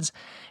rewards.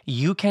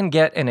 You can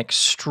get an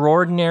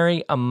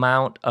extraordinary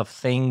amount of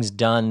things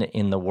done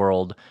in the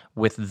world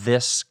with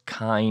this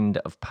kind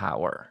of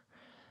power.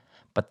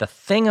 But the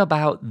thing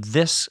about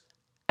this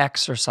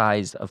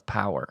exercise of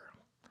power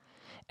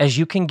is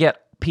you can get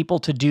people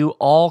to do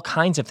all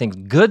kinds of things,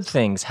 good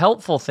things,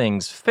 helpful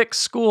things, fix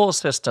school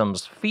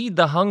systems, feed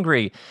the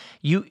hungry.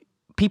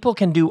 People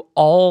can do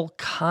all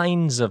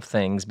kinds of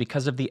things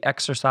because of the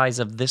exercise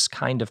of this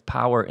kind of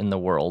power in the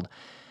world,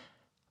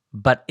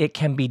 but it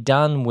can be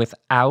done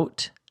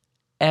without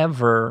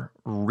ever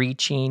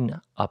reaching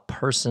a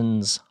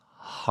person's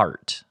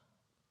heart.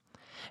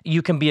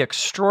 You can be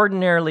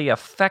extraordinarily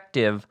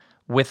effective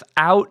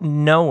without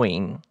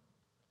knowing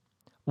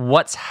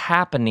what's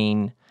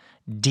happening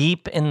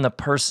deep in the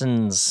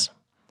person's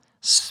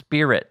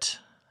spirit,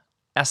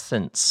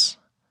 essence,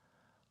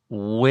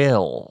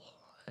 will.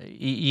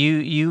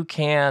 You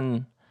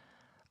can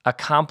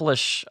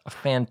accomplish a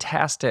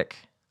fantastic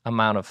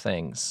amount of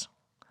things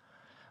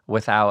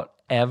without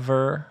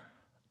ever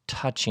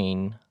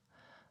touching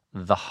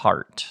the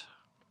heart.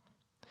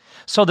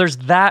 So there's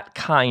that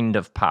kind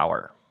of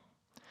power.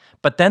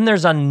 But then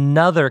there's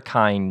another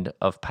kind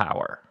of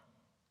power.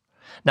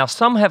 Now,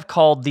 some have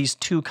called these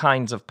two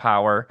kinds of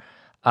power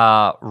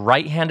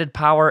right-handed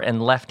power and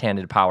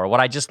left-handed power. What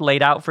I just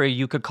laid out for you,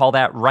 you could call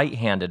that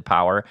right-handed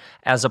power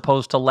as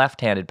opposed to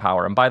left-handed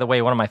power. And by the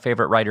way, one of my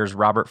favorite writers,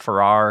 Robert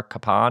Farrar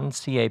Capon,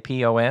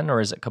 C-A-P-O-N, or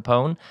is it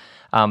Capone,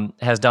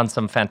 has done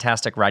some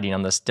fantastic writing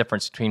on this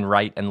difference between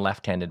right and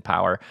left-handed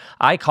power.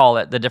 I call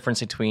it the difference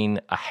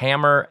between a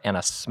hammer and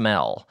a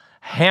smell.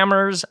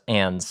 Hammers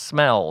and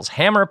smells.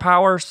 Hammer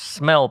power,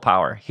 smell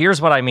power.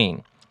 Here's what I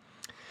mean.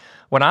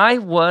 When I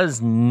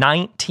was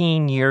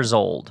 19 years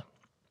old,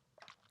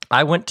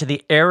 I went to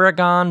the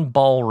Aragon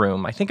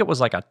Ballroom. I think it was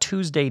like a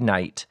Tuesday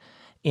night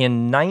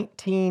in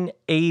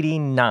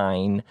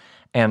 1989,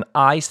 and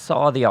I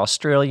saw the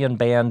Australian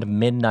band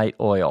Midnight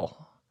Oil.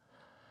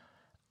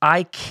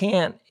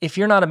 If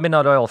you're not a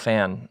Midnight Oil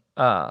fan,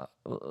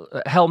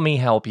 help me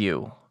help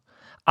you.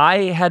 I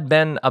had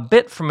been a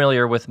bit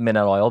familiar with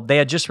Midnight Oil. They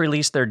had just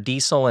released their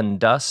Diesel and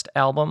Dust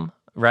album,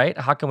 right?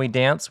 How can we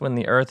dance when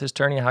the earth is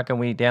turning? How can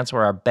we dance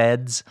where our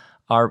beds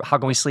are? How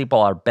can we sleep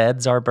while our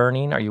beds are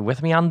burning? Are you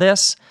with me on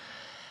this?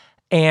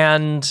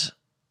 And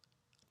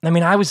I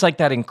mean, I was like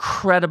that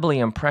incredibly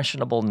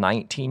impressionable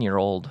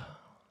 19-year-old.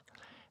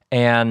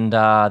 And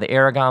the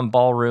Aragon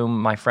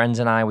Ballroom, my friends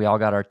and I, we all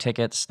got our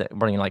tickets that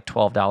were like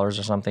 $12 or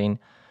something.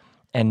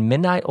 And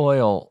Midnight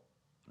Oil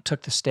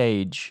took the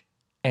stage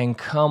and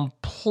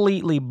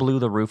completely blew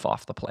the roof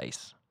off the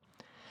place.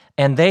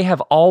 And they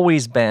have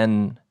always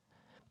been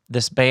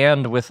this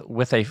band with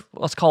a,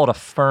 let's call it a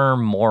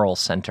firm moral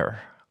center.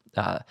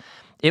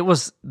 It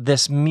was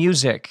this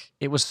music.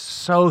 It was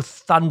so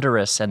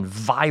thunderous and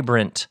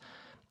vibrant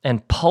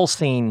and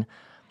pulsing,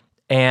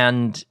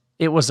 and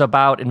it was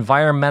about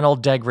environmental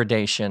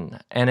degradation,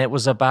 and it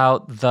was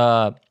about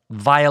the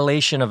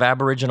violation of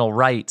Aboriginal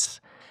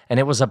rights, and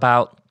it was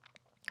about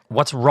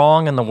what's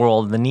wrong in the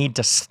world, the need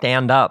to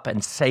stand up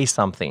and say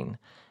something,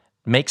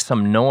 make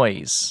some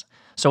noise.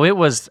 So it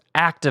was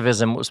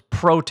activism, it was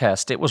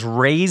protest, it was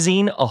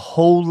raising a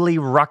holy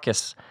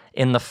ruckus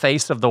in the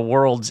face of the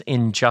world's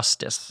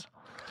injustice.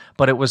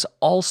 But it was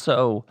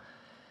also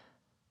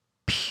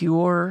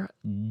pure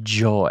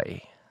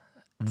joy.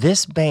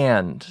 This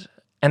band,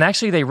 and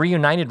actually they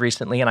reunited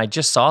recently, and I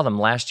just saw them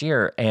last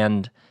year,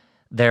 and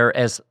they're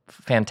as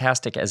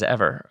fantastic as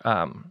ever.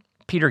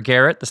 Peter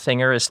Garrett, the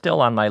singer, is still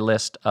on my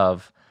list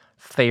of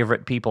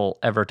favorite people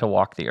ever to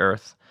walk the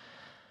earth.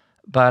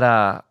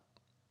 But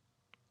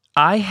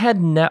I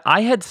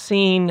had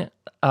seen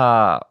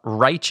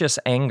righteous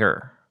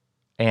anger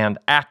and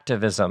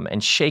activism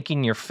and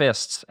shaking your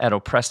fists at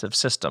oppressive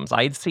systems.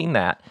 I had seen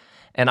that,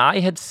 and I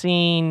had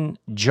seen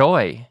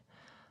joy.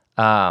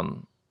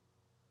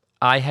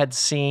 I had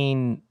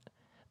seen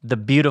the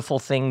beautiful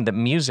thing that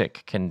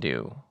music can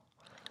do.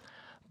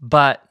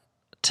 But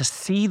to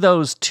see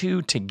those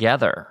two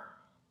together,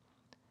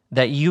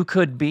 that you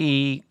could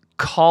be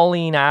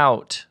calling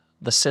out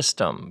the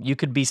system, you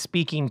could be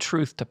speaking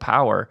truth to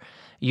power,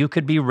 you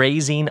could be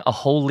raising a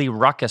holy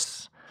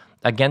ruckus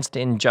against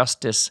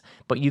injustice,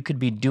 but you could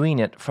be doing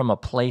it from a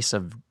place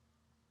of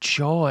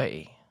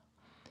joy,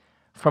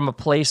 from a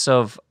place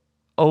of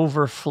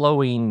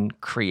overflowing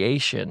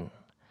creation.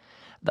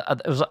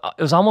 It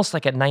was almost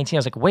like at 19, I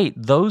was like, wait,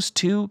 those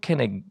two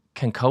can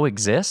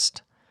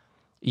coexist?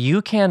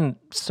 You can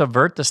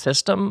subvert the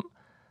system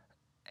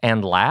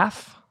and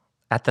laugh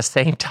at the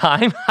same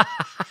time?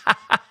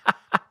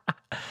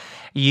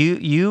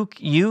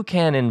 You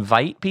can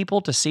invite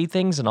people to see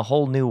things in a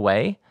whole new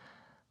way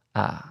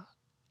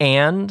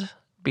and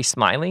be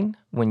smiling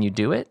when you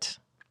do it.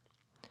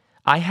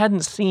 I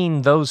hadn't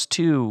seen those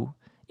two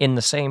in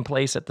the same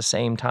place at the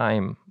same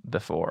time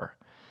before.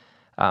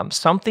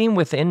 Something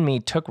within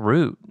me took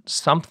root.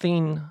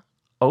 Something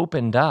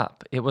opened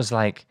up. It was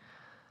like,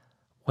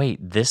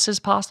 wait, this is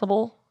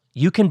possible?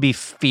 You can be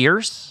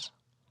fierce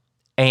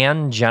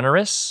and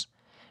generous.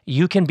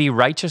 You can be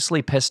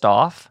righteously pissed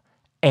off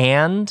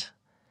and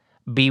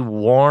be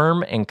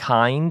warm and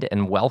kind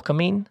and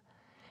welcoming.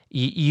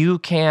 You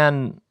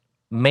can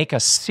make a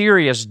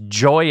serious,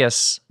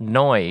 joyous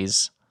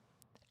noise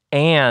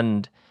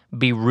and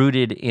be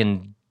rooted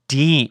in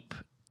deep,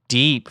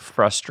 deep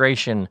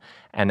frustration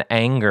and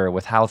anger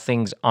with how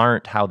things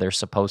aren't how they're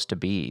supposed to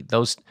be.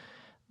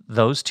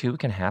 Those two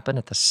can happen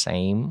at the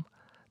same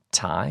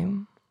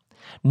time.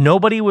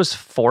 Nobody was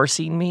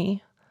forcing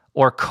me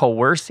or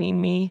coercing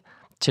me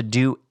to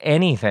do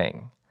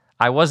anything.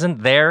 I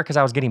wasn't there because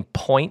I was getting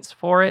points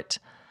for it.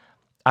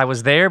 I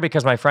was there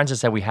because my friends had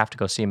said, we have to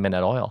go see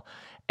Midnight Oil.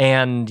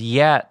 And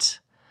yet,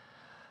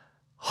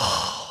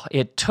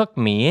 it took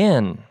me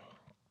in.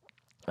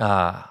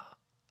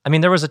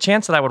 There was a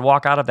chance that I would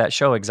walk out of that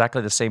show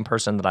exactly the same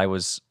person that I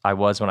was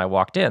when I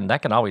walked in.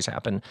 That can always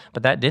happen,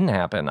 but that didn't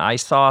happen. I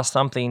saw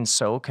something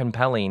so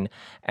compelling,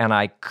 and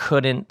I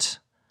couldn't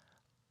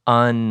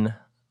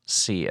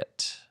unsee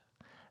it.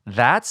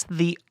 That's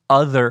the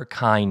other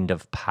kind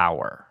of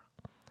power.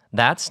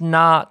 That's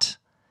not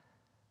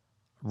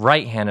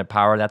right-handed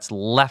power, that's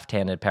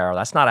left-handed power.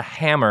 That's not a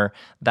hammer,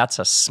 that's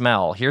a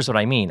smell. Here's what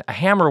I mean. A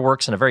hammer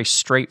works in a very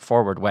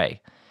straightforward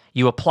way.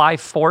 You apply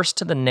force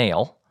to the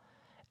nail,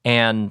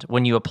 and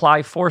when you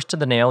apply force to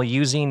the nail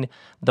using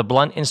the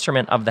blunt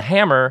instrument of the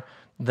hammer,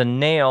 the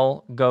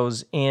nail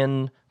goes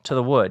in to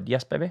the wood.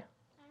 Yes, baby? I'm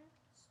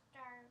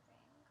starving.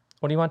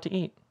 What do you want to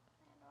eat?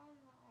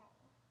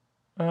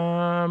 I don't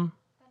know. Banana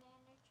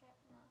chip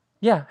muffin.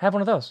 Yeah, have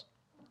one of those.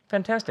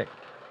 Fantastic.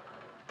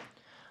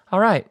 All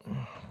right.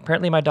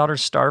 Apparently my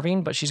daughter's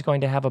starving, but she's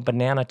going to have a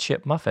banana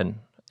chip muffin,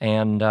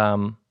 and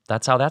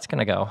that's how that's going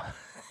to go.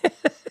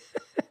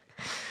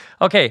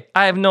 Okay,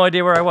 I have no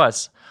idea where I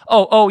was.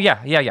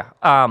 Yeah.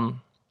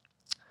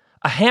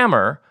 A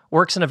hammer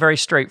works in a very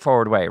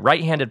straightforward way.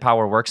 Right-handed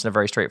power works in a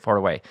very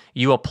straightforward way.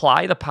 You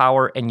apply the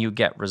power and you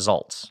get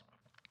results.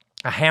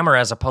 A hammer,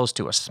 as opposed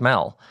to a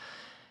smell,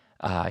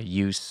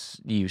 you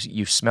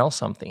smell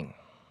something.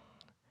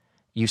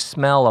 You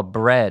smell a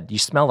bread. You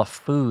smell a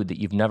food that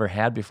you've never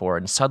had before,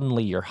 and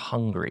suddenly you're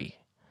hungry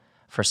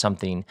for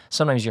something.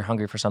 Sometimes you're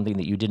hungry for something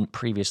that you didn't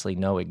previously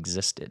know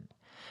existed.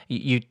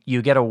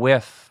 You get a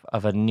whiff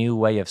of a new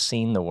way of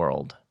seeing the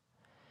world,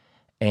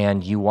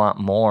 and you want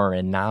more,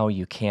 and now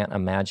you can't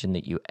imagine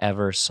that you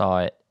ever saw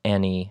it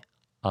any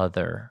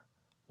other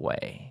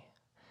way.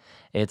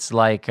 It's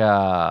like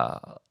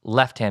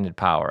left-handed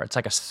power. It's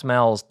like a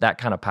smells, that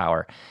kind of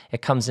power.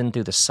 It comes in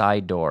through the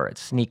side door. It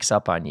sneaks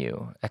up on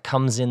you. It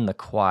comes in the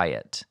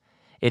quiet.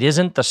 It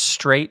isn't the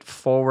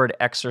straightforward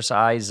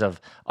exercise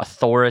of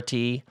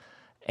authority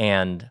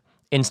and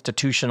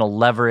institutional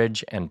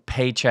leverage and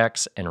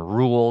paychecks and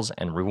rules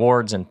and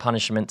rewards and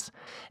punishments.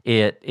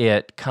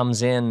 It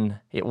comes in,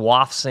 it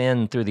wafts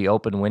in through the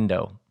open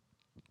window.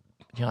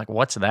 You're like,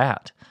 what's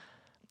that?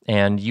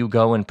 And you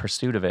go in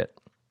pursuit of it.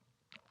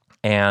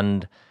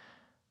 And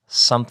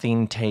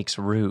something takes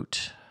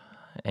root,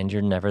 and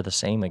you're never the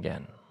same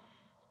again.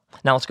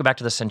 Now let's go back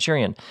to the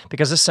centurion,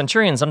 because this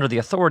centurion's under the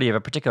authority of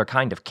a particular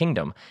kind of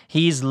kingdom.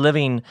 He's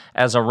living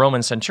as a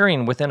Roman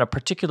centurion within a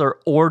particular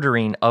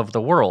ordering of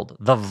the world.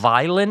 The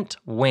violent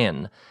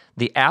win,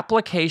 the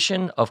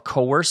application of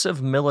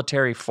coercive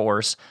military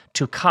force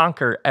to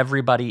conquer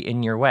everybody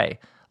in your way.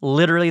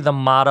 Literally the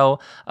motto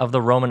of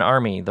the Roman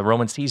army, the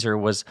Roman Caesar,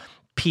 was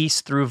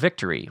peace through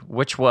victory,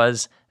 which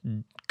was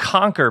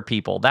conquer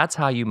people. That's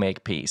how you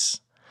make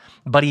peace.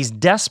 But he's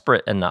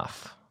desperate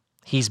enough.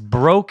 He's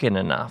broken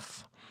enough.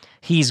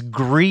 He's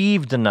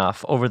grieved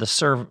enough over the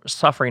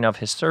suffering of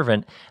his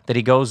servant that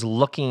he goes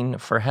looking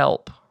for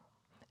help.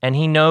 And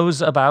he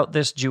knows about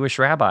this Jewish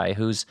rabbi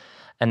who's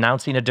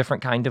announcing a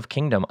different kind of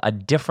kingdom, a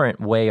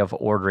different way of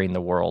ordering the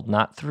world,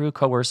 not through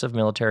coercive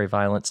military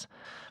violence,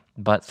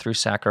 but through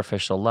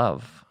sacrificial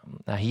love.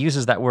 Now, he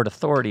uses that word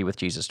authority with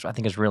Jesus, which I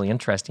think is really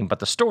interesting, but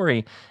the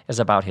story is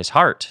about his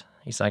heart.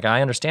 He's like,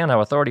 I understand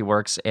how authority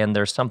works, and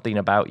there's something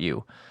about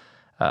you.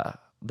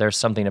 There's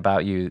something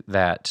about you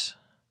that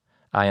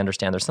I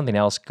understand. There's something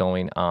else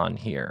going on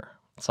here.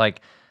 It's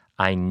like,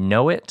 I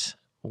know it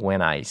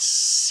when I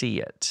see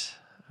it.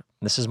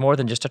 This is more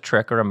than just a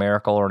trick or a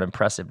miracle or an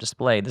impressive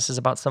display. This is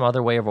about some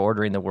other way of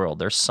ordering the world.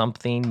 There's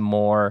something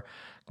more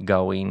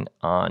going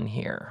on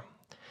here.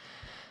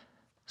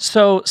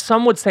 So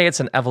some would say it's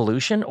an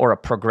evolution or a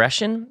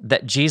progression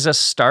that Jesus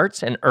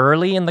starts, and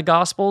early in the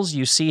Gospels,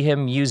 you see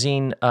him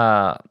using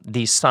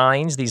these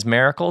signs, these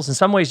miracles. In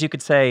some ways, you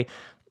could say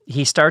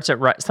he starts at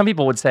right. Some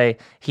people would say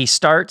he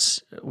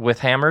starts with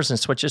hammers and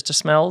switches to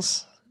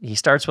smells. He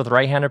starts with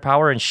right-handed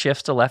power and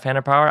shifts to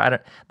left-handed power.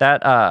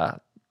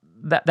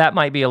 That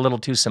might be a little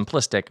too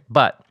simplistic,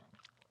 but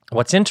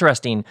what's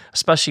interesting,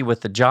 especially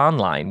with the John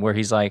line, where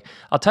he's like,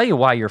 I'll tell you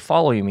why you're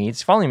following me.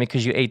 It's following me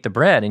because you ate the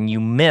bread and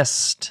you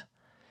missed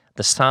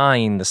the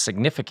sign, the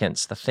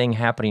significance, the thing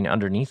happening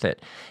underneath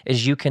it,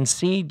 is you can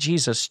see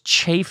Jesus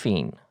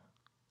chafing.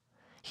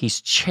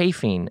 He's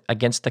chafing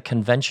against the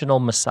conventional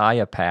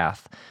Messiah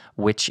path,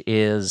 which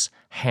is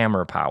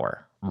hammer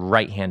power,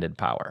 right-handed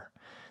power.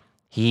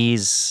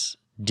 He's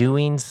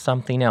doing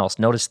something else.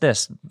 Notice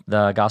this,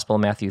 the Gospel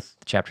of Matthew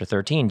chapter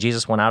 13.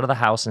 Jesus went out of the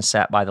house and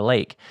sat by the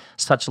lake.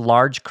 Such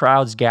large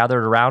crowds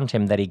gathered around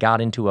him that he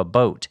got into a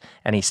boat,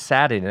 and he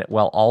sat in it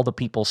while all the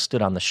people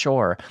stood on the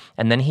shore.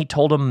 And then he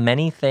told them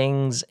many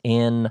things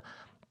in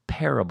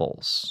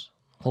parables.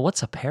 Well,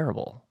 what's a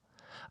parable?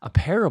 A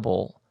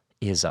parable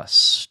is a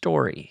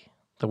story.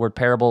 The word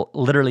parable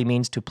literally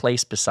means to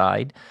place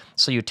beside.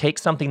 So you take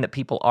something that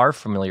people are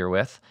familiar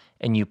with,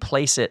 and you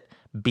place it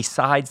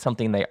beside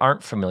something they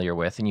aren't familiar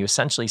with, and you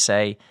essentially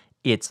say,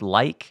 it's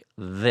like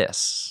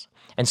this.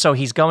 And so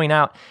he's going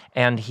out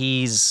and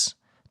he's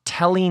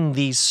telling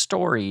these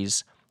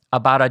stories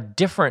about a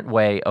different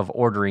way of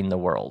ordering the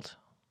world,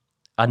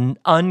 an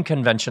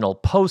unconventional,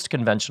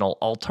 post-conventional,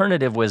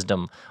 alternative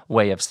wisdom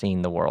way of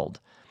seeing the world.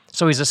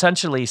 So he's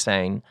essentially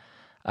saying,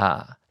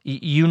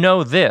 you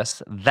know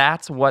this,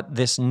 that's what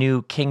this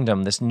new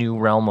kingdom, this new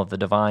realm of the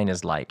divine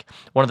is like.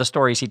 One of the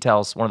stories he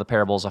tells, one of the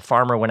parables, a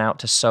farmer went out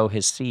to sow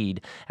his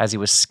seed. As he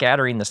was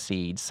scattering the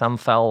seed, some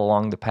fell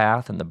along the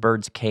path and the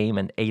birds came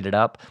and ate it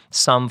up.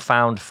 Some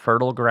found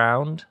fertile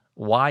ground.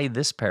 Why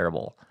this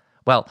parable?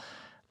 Well,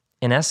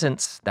 in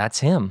essence, that's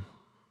him.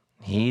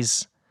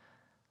 He's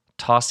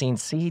tossing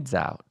seeds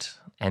out,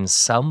 and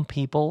some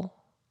people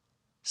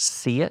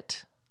see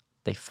it,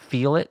 they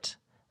feel it,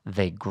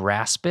 they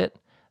grasp it,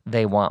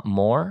 they want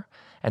more.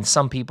 And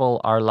some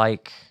people are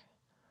like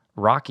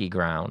rocky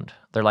ground.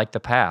 They're like the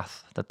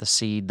path that the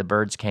seed, the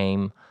birds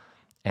came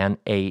and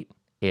ate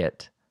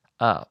it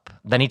up.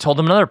 Then he told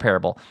them another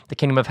parable. The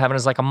kingdom of heaven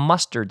is like a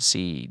mustard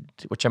seed,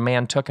 which a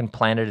man took and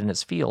planted in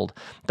his field.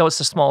 Though it's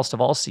the smallest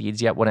of all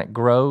seeds, yet when it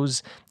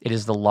grows, it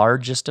is the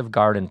largest of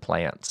garden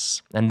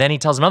plants. And then he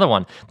tells another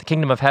one. The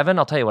kingdom of heaven,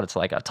 I'll tell you what it's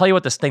like. I'll tell you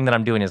what this thing that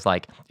I'm doing is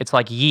like. It's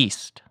like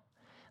yeast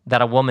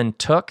that a woman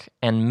took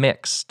and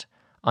mixed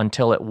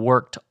until it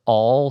worked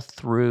all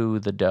through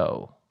the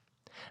dough.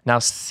 Now,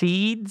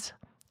 seeds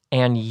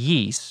and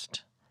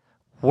yeast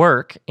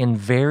work in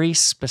very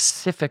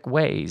specific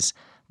ways.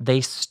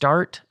 They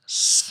start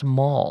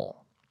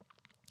small,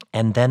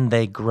 and then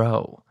they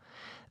grow.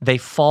 They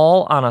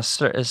fall on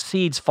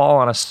seeds fall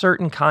on a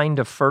certain kind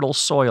of fertile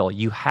soil.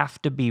 You have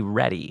to be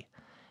ready.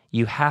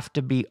 You have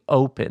to be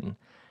open.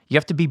 You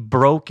have to be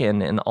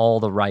broken in all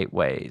the right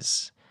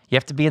ways. You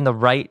have to be in the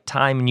right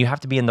time, and you have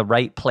to be in the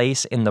right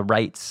place, in the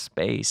right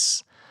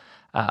space.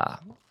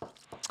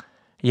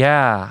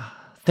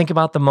 Think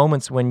about the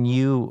moments when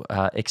you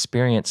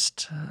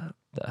experienced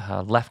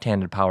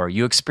left-handed power.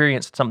 You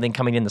experienced something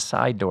coming in the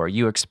side door.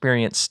 You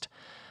experienced,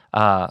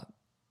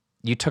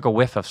 you took a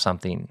whiff of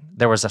something.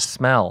 There was a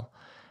smell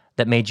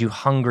that made you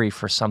hungry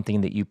for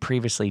something that you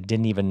previously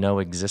didn't even know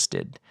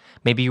existed.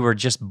 Maybe you were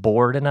just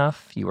bored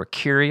enough, you were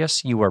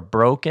curious, you were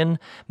broken.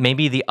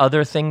 Maybe the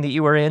other thing that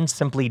you were in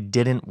simply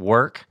didn't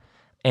work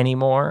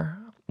anymore.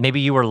 Maybe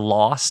you were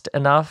lost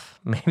enough.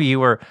 Maybe you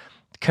were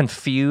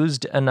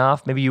confused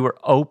enough. Maybe you were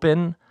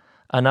open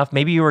enough.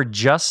 Maybe you were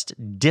just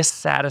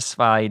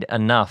dissatisfied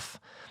enough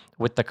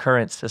with the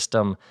current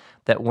system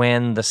that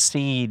when the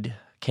seed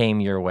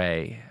came your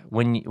way,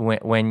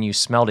 when you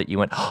smelled it, you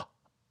went,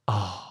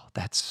 oh,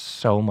 that's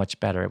so much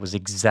better. It was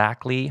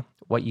exactly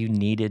what you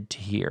needed to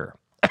hear.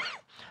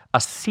 A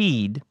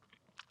seed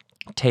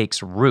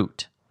takes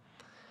root.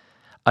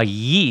 A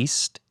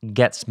yeast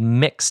gets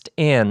mixed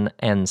in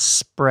and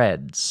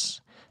spreads.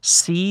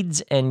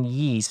 Seeds and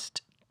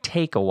yeast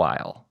take a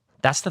while.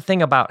 That's the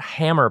thing about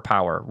hammer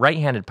power,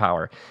 right-handed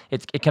power.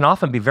 It can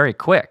often be very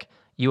quick.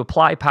 You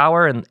apply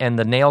power and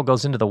the nail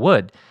goes into the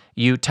wood.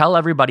 You tell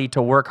everybody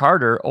to work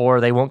harder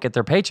or they won't get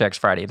their paychecks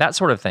Friday, that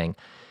sort of thing.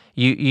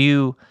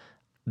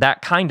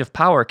 That kind of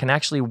power can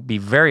actually be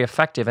very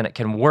effective and it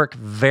can work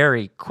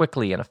very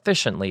quickly and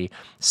efficiently.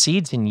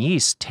 Seeds and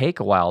yeast take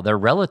a while. They're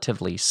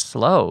relatively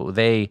slow.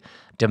 They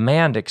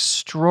demand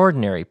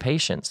extraordinary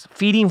patience.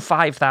 Feeding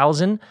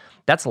 5,000,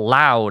 that's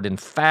loud and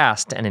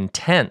fast and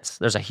intense.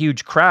 There's a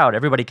huge crowd.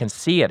 Everybody can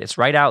see it. It's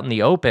right out in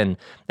the open.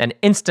 And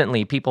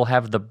instantly people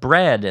have the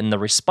bread and the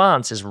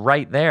response is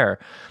right there.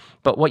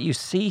 But what you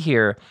see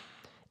here,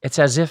 it's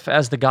as if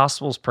as the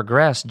Gospels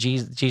progress,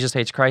 Jesus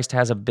H. Christ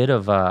has a bit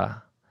of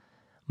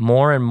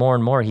more and more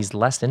and more, he's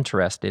less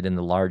interested in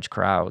the large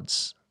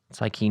crowds. It's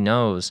like he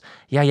knows,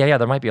 yeah,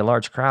 there might be a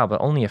large crowd,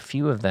 but only a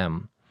few of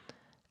them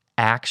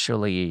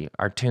actually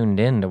are tuned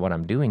in to what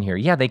I'm doing here.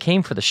 Yeah, they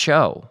came for the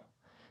show,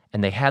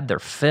 and they had their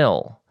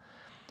fill,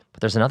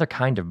 but there's another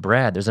kind of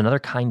bread. There's another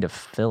kind of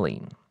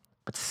filling.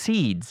 But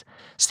seeds,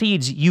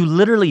 you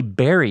literally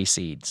bury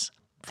seeds.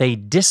 They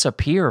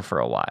disappear for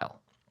a while,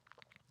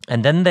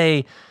 and then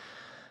they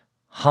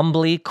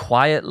humbly,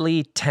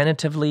 quietly,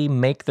 tentatively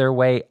make their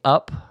way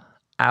up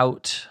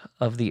out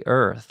of the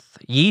earth.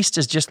 Yeast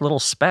is just little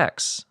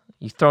specks.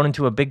 You throw it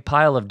into a big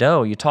pile of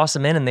dough, you toss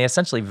them in and they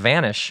essentially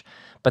vanish,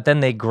 but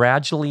then they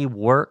gradually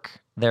work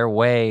their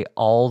way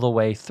all the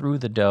way through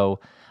the dough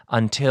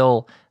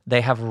until they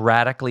have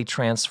radically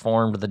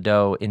transformed the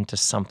dough into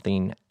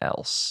something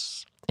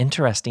else.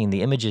 Interesting,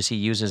 the images he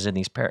uses in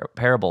these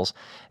parables.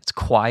 It's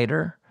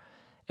quieter,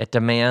 it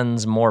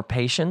demands more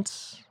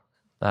patience.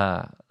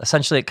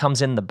 Essentially, it comes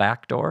in the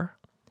back door.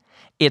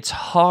 It's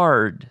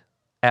hard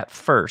at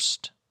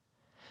first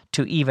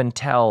to even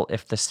tell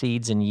if the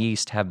seeds and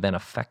yeast have been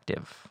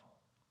effective.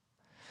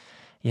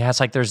 Yeah, it's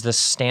like there's this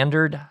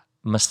standard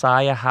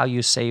Messiah, how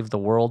you save the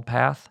world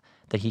path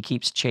that he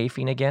keeps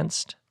chafing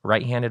against,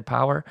 right-handed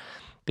power,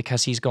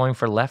 because he's going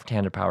for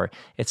left-handed power.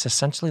 It's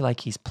essentially like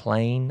he's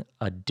playing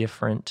a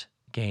different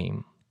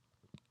game.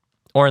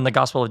 Or in the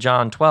Gospel of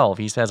John 12,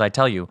 he says, I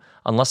tell you,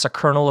 unless a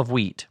kernel of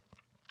wheat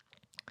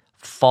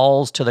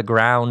falls to the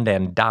ground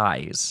and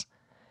dies,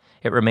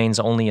 it remains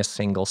only a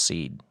single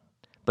seed.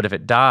 But if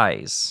it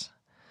dies,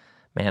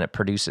 man, it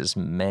produces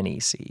many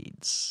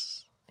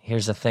seeds.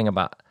 Here's the thing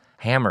about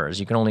hammers.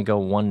 You can only go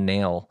one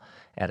nail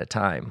at a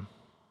time.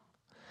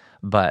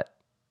 But,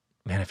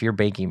 man, if you're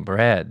baking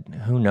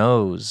bread, who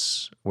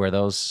knows where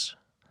those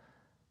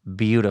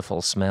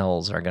beautiful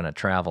smells are going to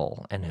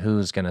travel and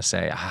who's going to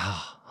say,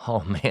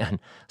 oh, man,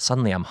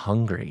 suddenly I'm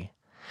hungry.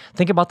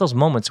 Think about those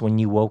moments when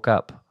you woke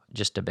up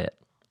just a bit.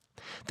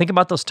 Think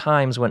about those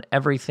times when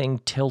everything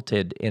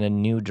tilted in a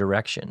new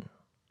direction.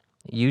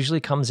 It usually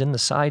comes in the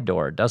side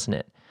door, doesn't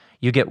it?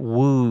 You get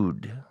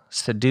wooed,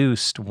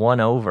 seduced, won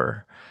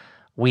over.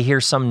 We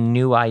hear some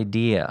new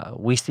idea.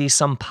 We see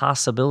some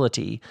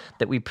possibility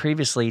that we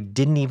previously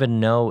didn't even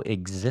know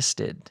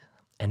existed.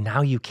 And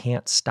now you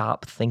can't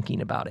stop thinking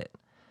about it.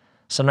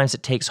 Sometimes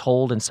it takes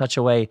hold in such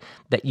a way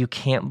that you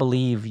can't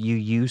believe you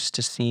used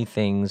to see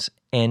things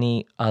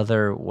any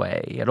other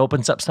way. It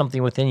opens up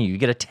something within you. You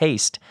get a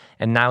taste,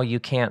 and now you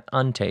can't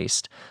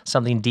untaste.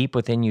 Something deep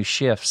within you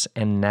shifts,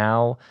 and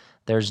now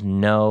there's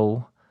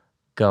no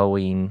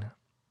going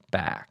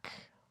back.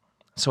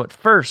 So at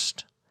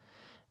first,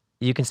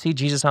 you can see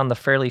Jesus on the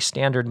fairly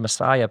standard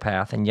Messiah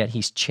path, and yet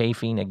he's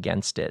chafing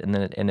against it, and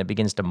then it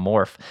begins to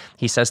morph.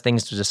 He says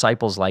things to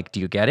disciples like,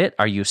 do you get it?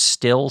 Are you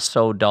still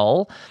so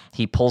dull?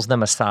 He pulls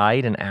them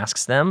aside and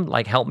asks them,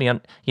 like, help me,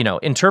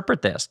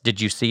 interpret this.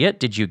 Did you see it?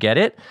 Did you get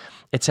it?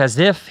 It's as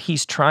if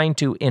he's trying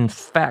to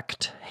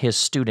infect his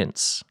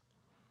students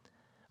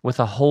with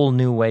a whole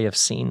new way of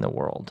seeing the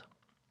world.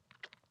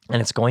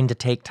 And it's going to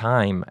take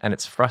time, and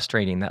it's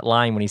frustrating. That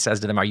line when he says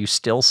to them, are you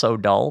still so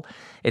dull?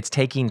 It's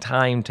taking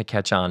time to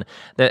catch on.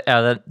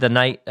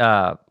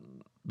 The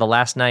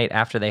last night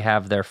after they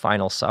have their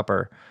final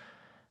supper,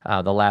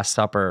 the Last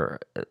Supper,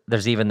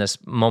 there's even this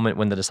moment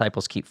when the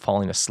disciples keep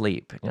falling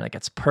asleep. You're like,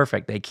 it's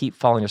perfect. They keep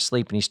falling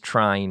asleep, and he's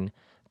trying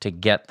to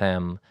get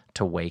them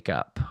to wake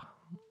up.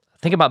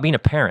 Think about being a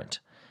parent.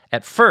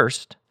 At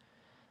first,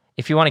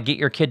 if you want to get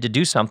your kid to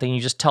do something,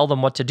 you just tell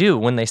them what to do.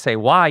 When they say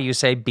why, you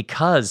say,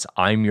 because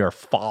I'm your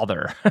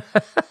father.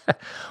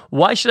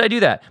 Why should I do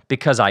that?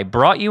 Because I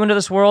brought you into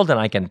this world and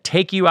I can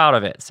take you out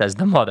of it, says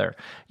the mother.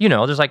 You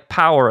know, there's like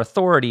power,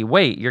 authority,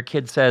 weight. Your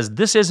kid says,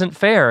 this isn't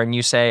fair. And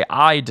you say,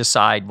 I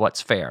decide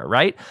what's fair,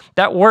 right?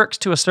 That works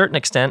to a certain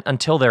extent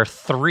until they're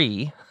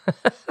 3.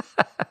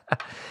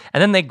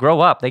 And then they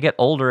grow up, they get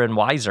older and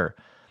wiser.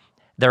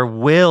 Their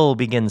will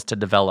begins to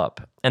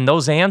develop. And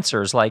those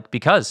answers, like,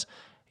 because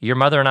your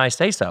mother and I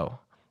say so,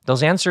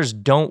 those answers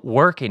don't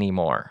work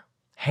anymore.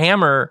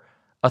 Hammer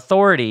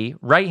authority,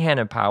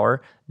 right-handed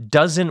power,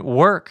 doesn't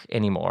work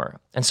anymore.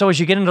 And so as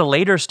you get into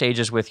later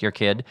stages with your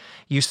kid,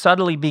 you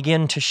subtly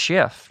begin to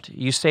shift.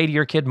 You say to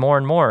your kid more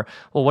and more,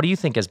 well, what do you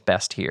think is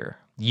best here?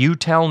 You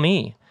tell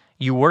me.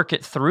 You work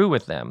it through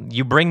with them.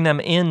 You bring them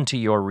into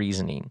your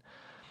reasoning.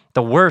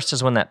 The worst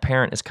is when that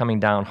parent is coming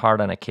down hard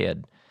on a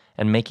kid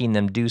and making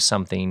them do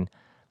something,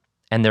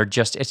 and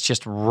it's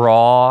just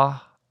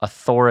raw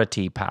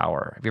authority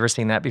power. Have you ever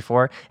seen that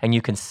before? And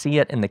you can see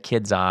it in the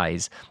kid's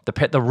eyes.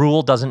 The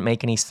rule doesn't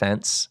make any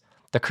sense.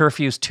 The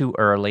curfew's too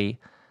early.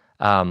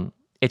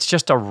 It's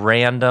just a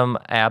random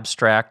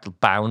abstract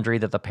boundary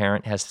that the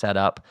parent has set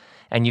up,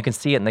 and you can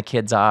see it in the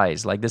kid's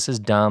eyes. Like, this is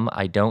dumb.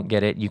 I don't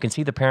get it. You can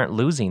see the parent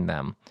losing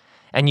them,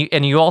 and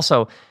you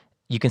also.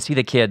 You can see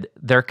the kid,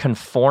 they're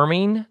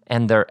conforming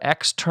and they're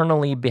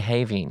externally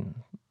behaving.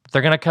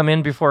 They're going to come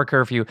in before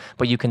curfew,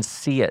 but you can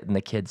see it in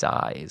the kid's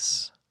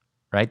eyes,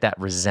 right? That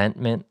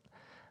resentment,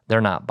 they're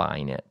not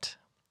buying it.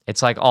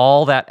 It's like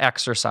all that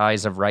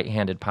exercise of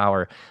right-handed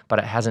power, but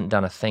it hasn't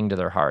done a thing to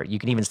their heart. You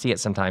can even see it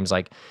sometimes,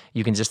 like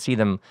you can just see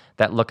them,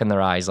 that look in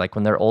their eyes, like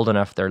when they're old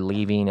enough, they're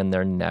leaving and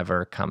they're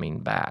never coming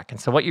back. And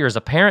so what you're as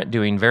a parent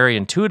doing very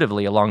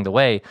intuitively along the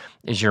way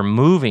is you're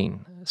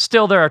moving.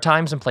 Still, there are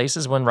times and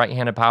places when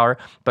right-handed power,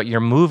 but you're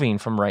moving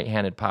from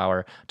right-handed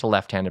power to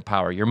left-handed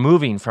power. You're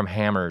moving from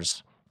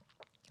hammers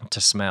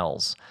to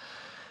smells.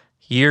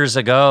 Years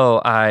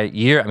ago,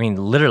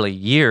 literally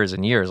years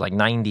and years, like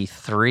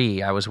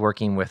 93, I was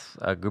working with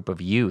a group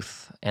of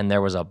youth, and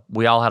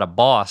we all had a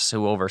boss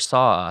who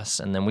oversaw us,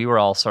 and then we were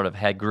all sort of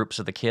had groups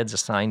of the kids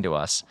assigned to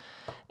us,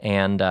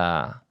 and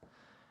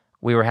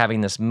we were having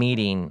this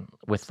meeting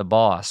with the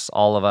boss,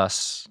 all of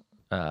us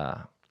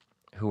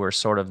who were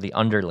sort of the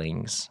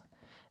underlings,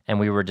 and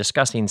we were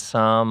discussing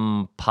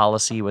some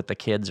policy with the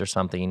kids or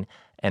something,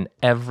 and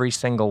every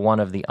single one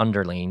of the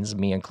underlings,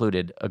 me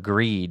included,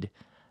 agreed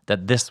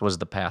that this was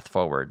the path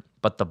forward.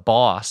 But the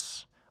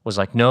boss was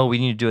like, no, we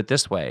need to do it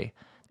this way.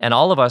 And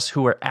all of us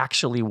who were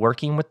actually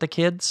working with the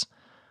kids,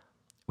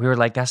 we were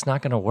like, that's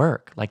not going to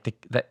work. Like,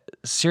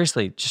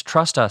 seriously, just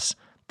trust us.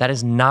 That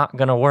is not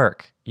going to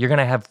work. You're going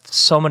to have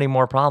so many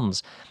more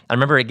problems. I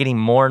remember it getting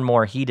more and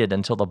more heated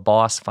until the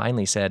boss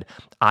finally said,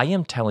 I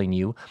am telling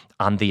you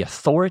on the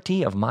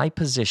authority of my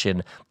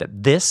position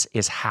that this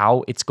is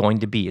how it's going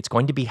to be. It's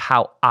going to be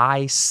how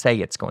I say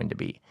it's going to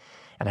be.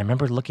 And I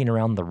remember looking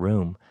around the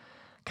room,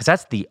 because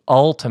that's the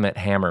ultimate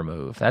hammer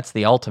move. That's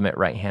the ultimate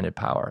right-handed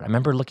power. I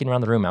remember looking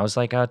around the room. I was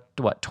like,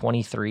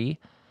 23?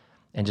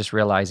 And just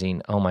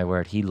realizing, oh my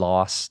word, he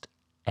lost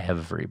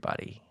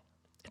everybody.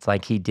 It's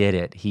like he did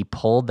it. He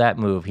pulled that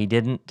move. He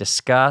didn't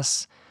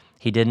discuss.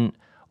 He didn't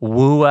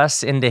woo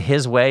us into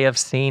his way of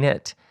seeing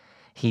it.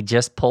 He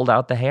just pulled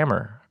out the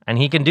hammer. And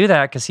he can do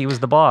that because he was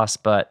the boss.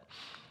 But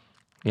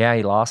yeah,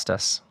 he lost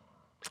us.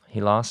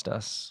 He lost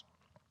us.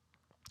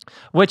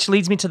 Which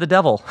leads me to the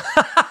devil.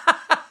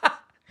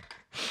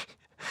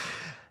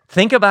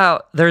 Think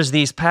about, there's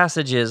these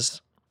passages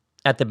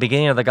at the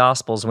beginning of the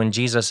Gospels when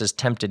Jesus is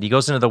tempted. He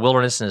goes into the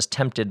wilderness and is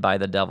tempted by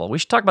the devil. We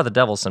should talk about the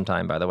devil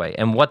sometime, by the way,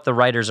 and what the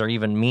writers are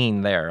even mean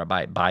there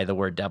by the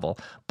word devil.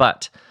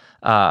 But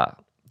there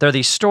are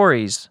these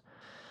stories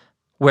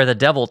where the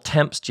devil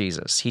tempts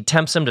Jesus. He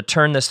tempts him to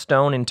turn this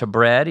stone into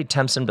bread. He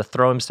tempts him to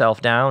throw himself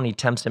down. He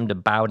tempts him to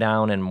bow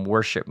down and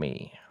worship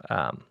me.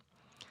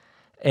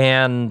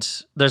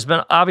 And there's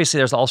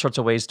all sorts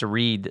of ways to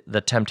read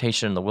the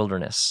temptation in the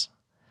wilderness.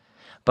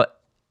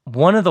 But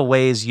one of the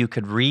ways you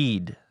could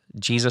read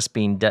Jesus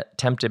being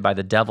tempted by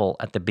the devil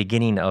at the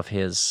beginning of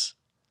his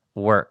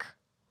work,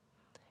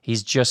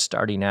 he's just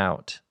starting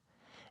out,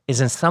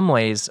 is in some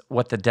ways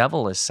what the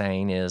devil is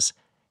saying is,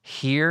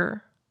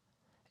 here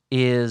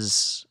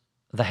is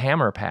the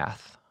hammer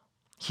path.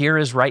 Here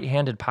is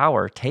right-handed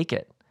power. Take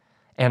it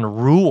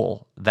and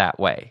rule that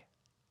way.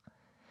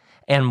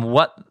 And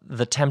what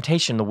the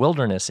temptation, the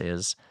wilderness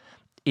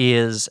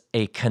is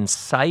a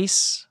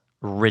concise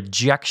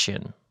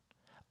rejection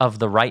of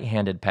the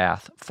right-handed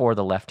path for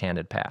the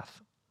left-handed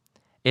path.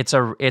 It's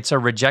a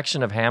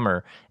rejection of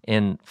hammer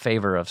in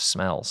favor of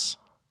smells.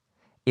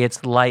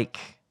 It's like,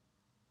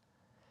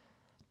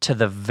 to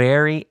the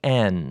very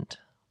end,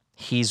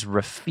 he's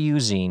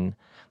refusing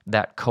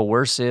that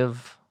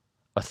coercive,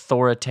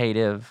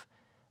 authoritative,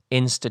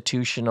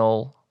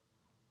 institutional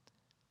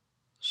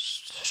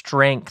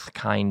strength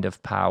kind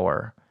of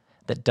power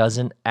that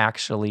doesn't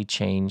actually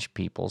change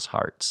people's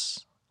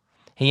hearts.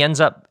 He ends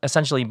up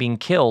essentially being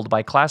killed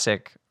by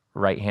classic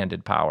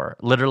right-handed power.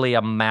 Literally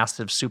a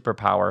massive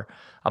superpower,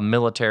 a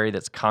military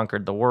that's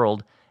conquered the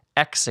world,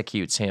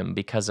 executes him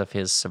because of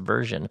his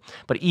subversion.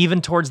 But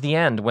even towards the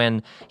end,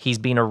 when he's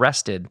being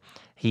arrested,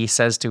 he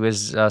says to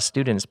his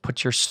students,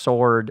 put your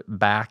sword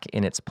back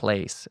in its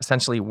place.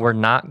 Essentially, we're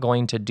not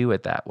going to do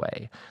it that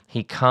way.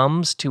 He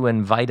comes to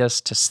invite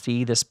us to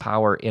see this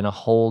power in a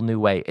whole new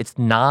way. It's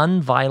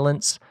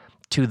non-violence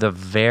to the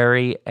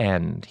very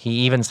end. He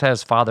even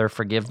says, Father,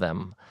 forgive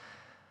them.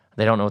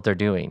 They don't know what they're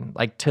doing.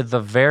 Like to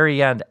the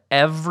very end,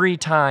 every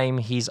time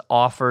he's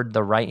offered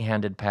the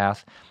right-handed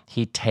path,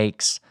 he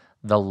takes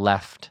the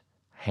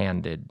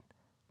left-handed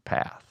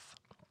path.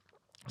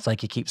 It's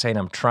like he keeps saying,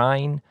 I'm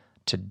trying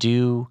to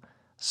do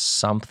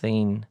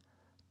something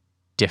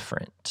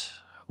different.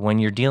 When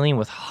you're dealing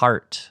with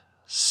heart,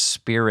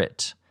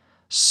 spirit,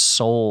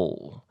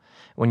 soul,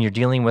 when you're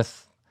dealing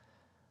with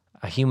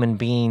a human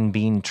being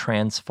being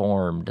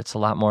transformed, it's a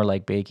lot more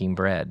like baking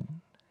bread.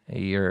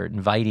 You're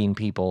inviting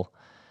people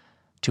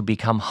to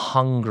become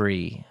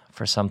hungry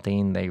for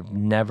something they've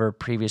never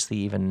previously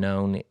even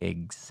known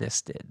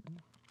existed.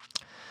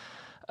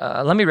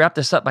 Let me wrap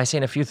this up by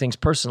saying a few things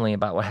personally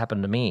about what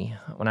happened to me.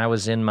 When I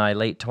was in my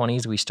late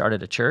 20s, we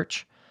started a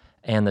church,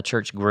 and the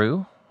church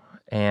grew,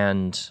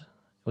 and it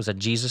was a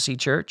Jesus-y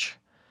church.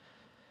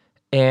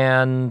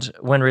 And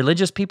when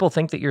religious people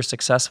think that you're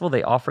successful,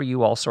 they offer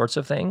you all sorts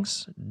of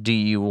things. Do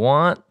you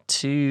want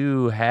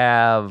to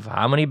have,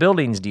 how many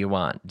buildings do you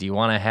want? Do you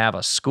want to have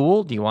a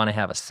school? Do you want to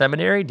have a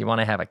seminary? Do you want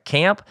to have a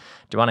camp?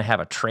 Do you want to have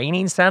a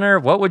training center?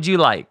 What would you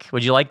like?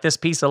 Would you like this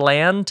piece of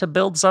land to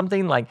build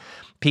something? Like,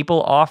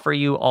 people offer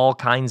you all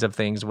kinds of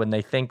things when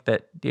they think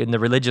that, in the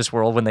religious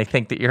world, when they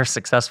think that you're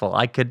successful.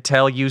 I could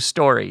tell you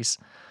stories.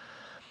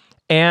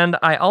 And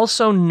I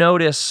also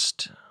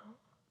noticed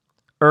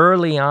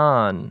early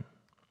on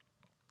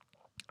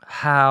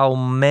how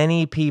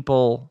many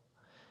people,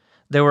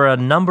 there were a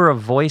number of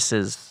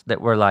voices that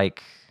were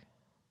like,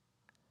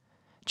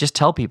 just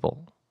tell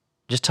people.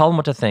 Just tell them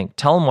what to think.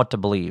 Tell them what to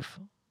believe.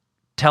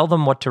 Tell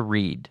them what to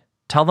read.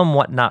 Tell them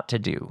what not to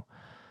do.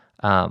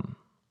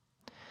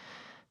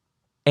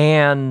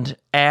 And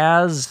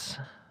as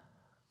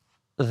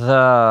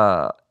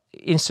the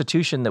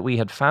institution that we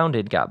had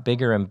founded got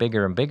bigger and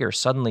bigger and bigger,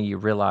 suddenly you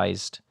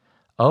realized,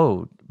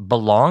 oh,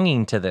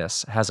 belonging to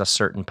this has a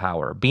certain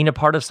power. Being a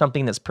part of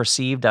something that's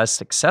perceived as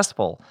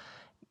successful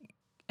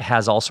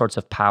has all sorts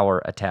of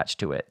power attached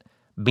to it.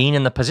 Being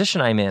in the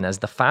position I'm in as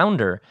the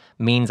founder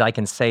means I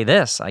can say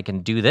this, I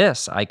can do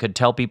this, I could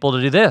tell people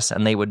to do this,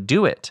 and they would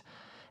do it.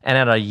 And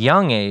at a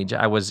young age,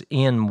 I was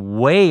in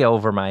way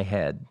over my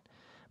head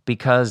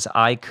because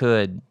I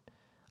could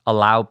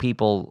allow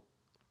people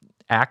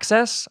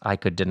access, I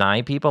could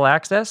deny people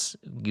access,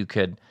 you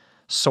could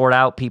sort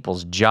out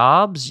people's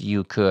jobs,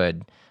 you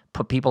could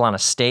put people on a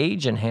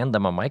stage and hand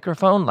them a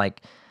microphone.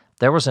 Like,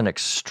 there was an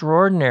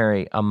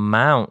extraordinary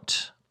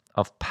amount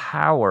of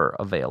power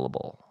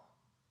available.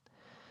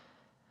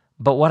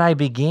 But what I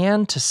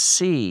began to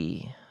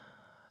see,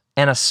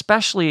 and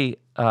especially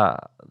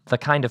the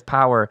kind of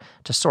power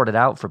to sort it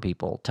out for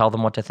people, tell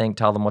them what to think,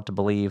 tell them what to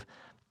believe,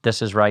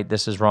 this is right,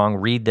 this is wrong,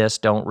 read this,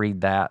 don't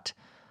read that.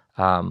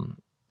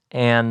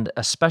 And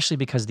especially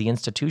because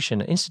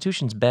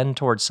institutions bend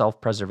towards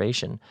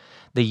self-preservation.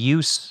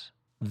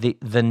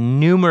 The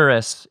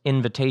numerous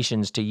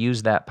invitations to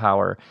use that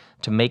power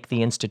to make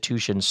the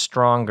institution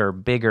stronger,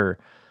 bigger,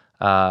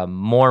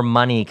 more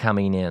money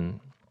coming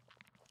in.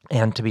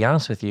 And to be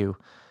honest with you,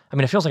 I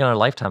mean, it feels like another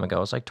lifetime ago.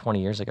 It was like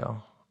 20 years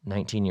ago,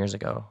 19 years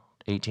ago,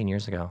 18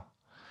 years ago.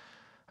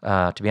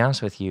 To be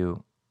honest with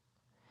you,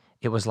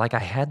 it was like I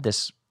had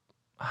this,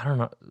 I don't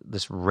know,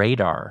 this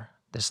radar,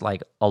 this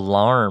like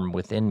alarm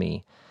within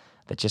me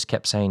that just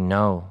kept saying,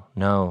 no,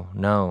 no,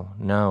 no,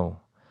 no,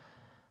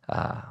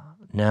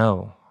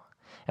 no.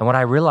 And what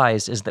I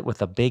realized is that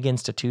with a big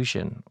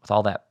institution, with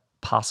all that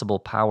possible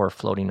power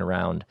floating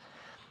around,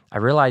 I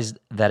realized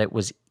that it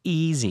was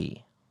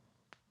easy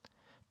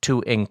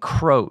to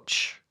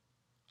encroach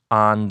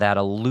on that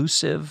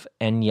elusive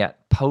and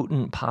yet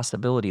potent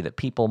possibility that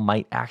people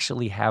might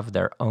actually have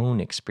their own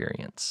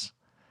experience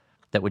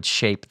that would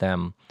shape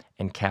them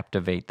and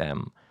captivate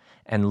them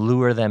and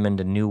lure them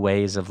into new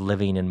ways of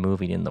living and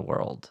moving in the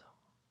world.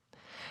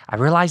 I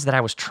realized that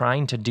I was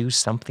trying to do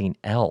something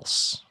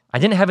else. I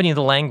didn't have any of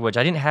the language.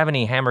 I didn't have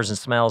any hammers and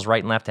smells,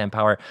 right and left-hand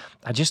power.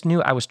 I just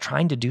knew I was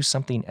trying to do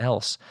something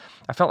else.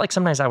 I felt like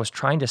sometimes I was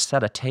trying to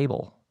set a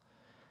table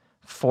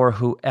for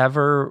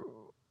whoever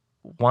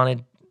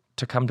wanted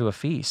to come to a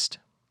feast.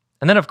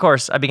 And then, of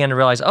course, I began to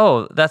realize,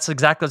 oh, that's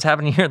exactly what's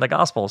happening here in the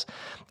Gospels.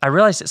 I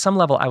realized at some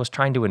level I was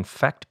trying to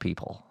infect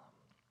people.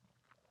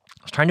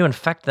 I was trying to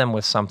infect them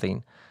with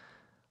something,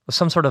 with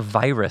some sort of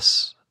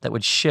virus that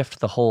would shift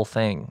the whole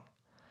thing.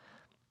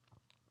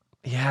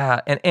 Yeah,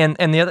 and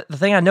the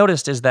thing I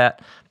noticed is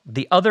that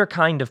the other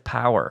kind of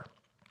power,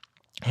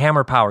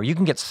 hammer power, you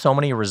can get so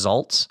many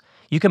results.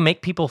 You can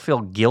make people feel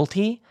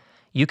guilty.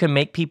 You can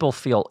make people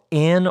feel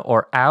in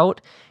or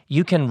out.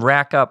 You can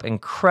rack up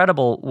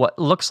incredible, what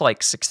looks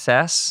like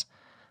success.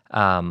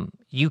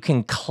 You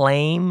can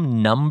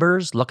claim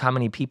numbers. Look how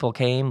many people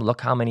came. Look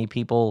how many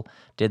people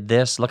did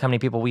this. Look how many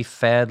people we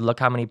fed. Look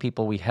how many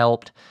people we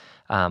helped.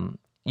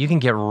 You can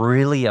get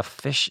really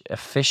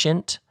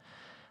efficient.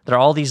 There are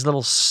all these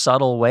little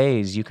subtle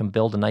ways you can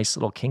build a nice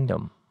little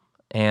kingdom.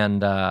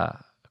 And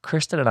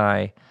Kristen and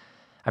I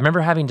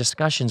remember having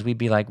discussions. We'd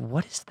be like,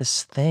 what is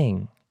this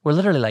thing? We're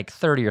literally like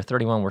 30 or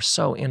 31. We're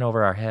so in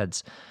over our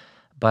heads.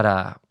 But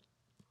I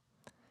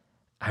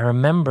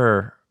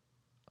remember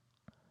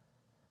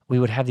we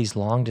would have these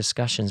long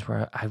discussions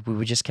where we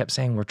would just kept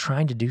saying, we're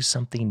trying to do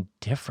something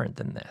different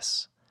than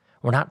this.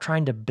 We're not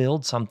trying to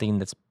build something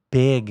that's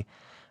big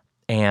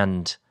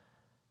and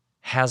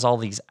has all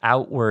these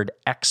outward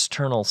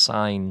external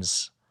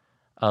signs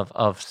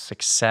of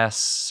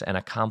success and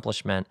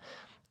accomplishment.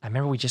 I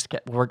remember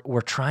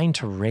we're trying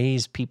to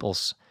raise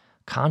people's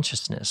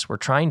consciousness. We're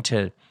trying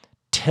to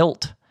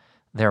tilt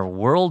their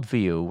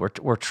worldview.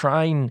 We're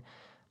trying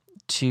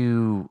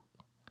to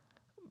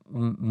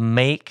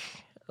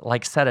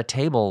set a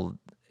table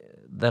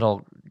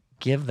that'll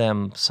give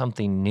them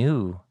something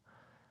new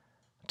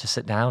to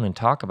sit down and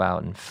talk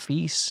about and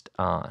feast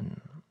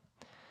on.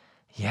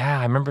 Yeah,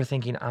 I remember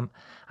thinking, I'm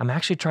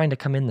actually trying to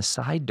come in the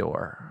side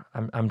door.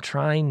 I'm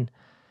trying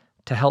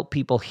to help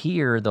people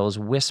hear those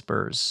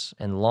whispers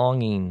and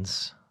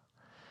longings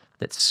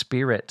that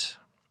Spirit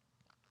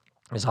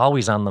is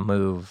always on the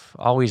move,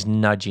 always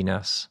nudging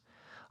us,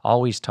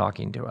 always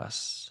talking to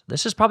us.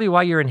 This is probably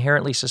why you're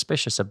inherently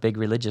suspicious of big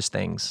religious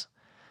things,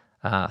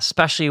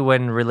 especially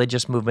when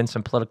religious movements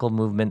and political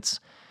movements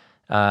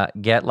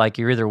get like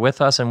you're either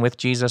with us and with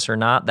Jesus or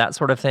not, that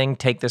sort of thing,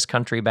 take this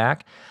country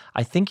back.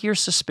 I think you're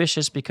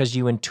suspicious because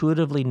you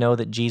intuitively know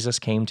that Jesus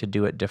came to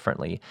do it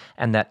differently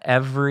and that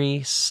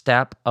every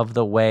step of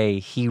the way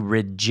he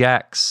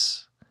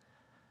rejects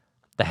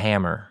the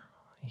hammer.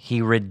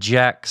 He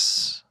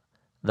rejects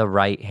the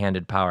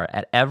right-handed power.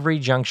 At every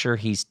juncture,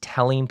 he's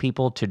telling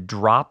people to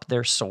drop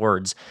their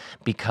swords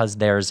because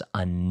there's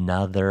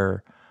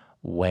another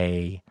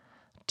way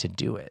to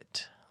do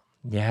it.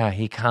 Yeah,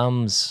 he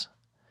comes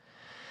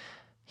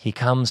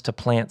to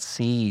plant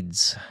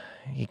seeds.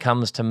 He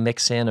comes to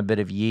mix in a bit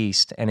of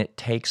yeast, and it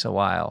takes a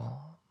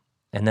while.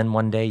 And then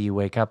one day you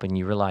wake up and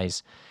you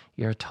realize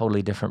you're a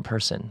totally different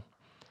person.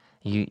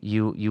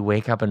 You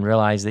wake up and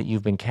realize that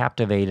you've been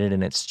captivated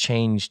and it's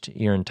changed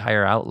your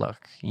entire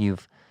outlook. You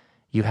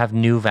have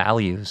new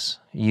values.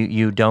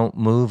 You don't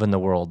move in the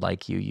world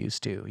like you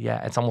used to.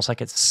 Yeah, it's almost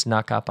like it's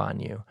snuck up on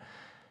you.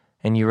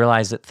 And you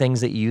realize that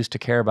things that you used to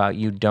care about,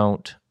 you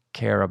don't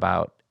care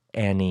about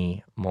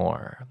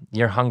anymore.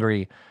 You're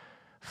hungry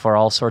for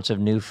all sorts of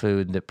new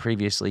food that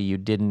previously you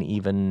didn't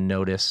even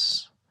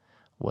notice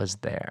was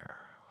there.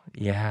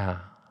 Yeah,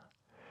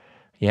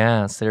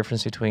 it's the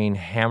difference between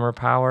hammer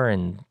power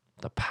and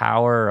the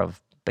power of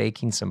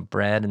baking some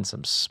bread and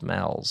some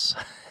smells.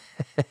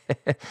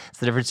 It's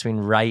the difference between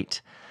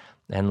right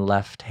and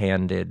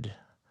left-handed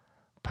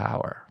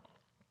power.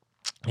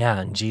 Yeah,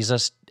 and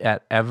Jesus,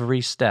 at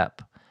every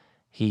step,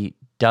 he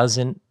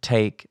doesn't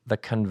take the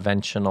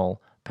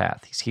conventional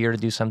path. He's here to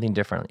do something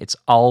different. It's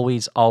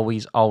always,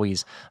 always,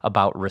 always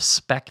about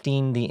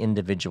respecting the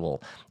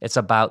individual. It's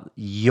about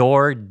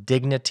your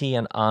dignity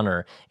and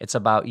honor. It's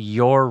about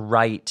your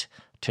right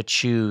to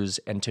choose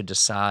and to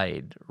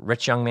decide.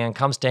 Rich young man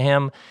comes to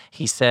him.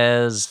 He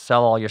says,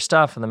 sell all your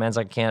stuff. And the man's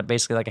like, I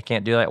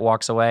can't do that,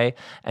 walks away.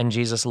 And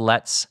Jesus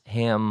lets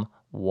him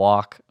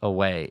walk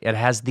away. It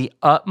has the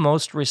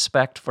utmost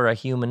respect for a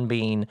human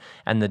being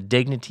and the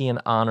dignity and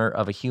honor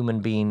of a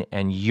human being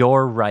and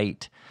your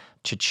right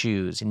to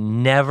choose.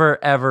 Never,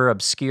 ever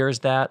obscures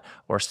that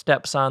or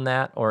steps on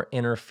that or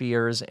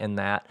interferes in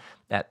that.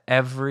 At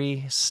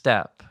every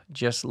step,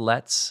 just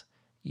lets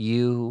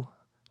you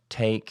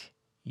take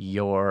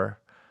your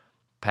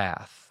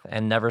path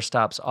and never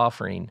stops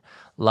offering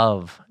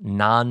love,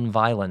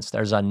 nonviolence.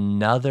 There's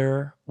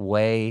another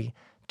way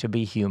to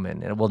be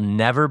human. It will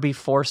never be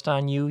forced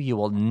on you. You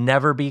will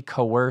never be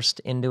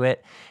coerced into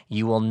it.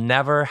 You will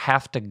never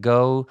have to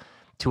go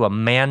to a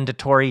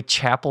mandatory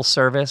chapel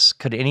service.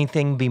 Could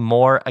anything be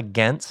more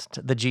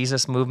against the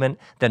Jesus movement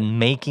than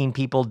making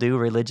people do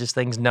religious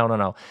things?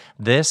 No.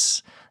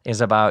 This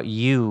is about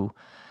you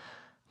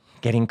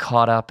getting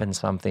caught up in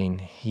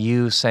something.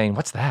 You saying,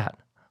 what's that?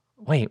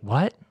 Wait,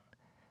 what?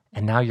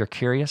 And now you're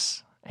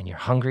curious and you're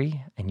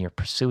hungry and you're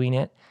pursuing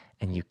it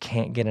and you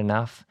can't get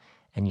enough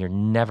and you're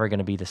never going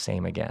to be the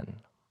same again.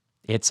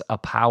 It's a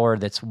power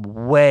that's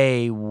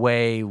way,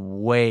 way,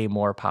 way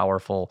more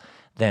powerful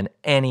than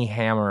any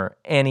hammer,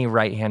 any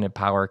right-handed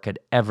power could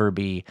ever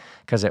be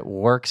because it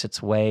works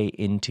its way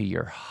into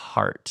your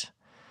heart.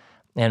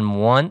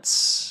 And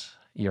once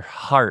your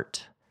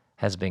heart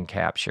has been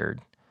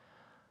captured,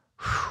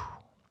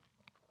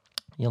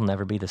 you'll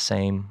never be the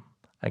same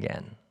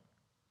again.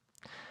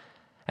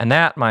 And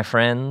that, my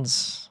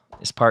friends,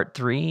 is part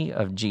 3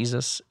 of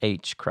Jesus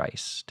H.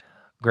 Christ.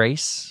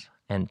 Grace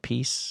and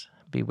peace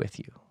be with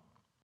you.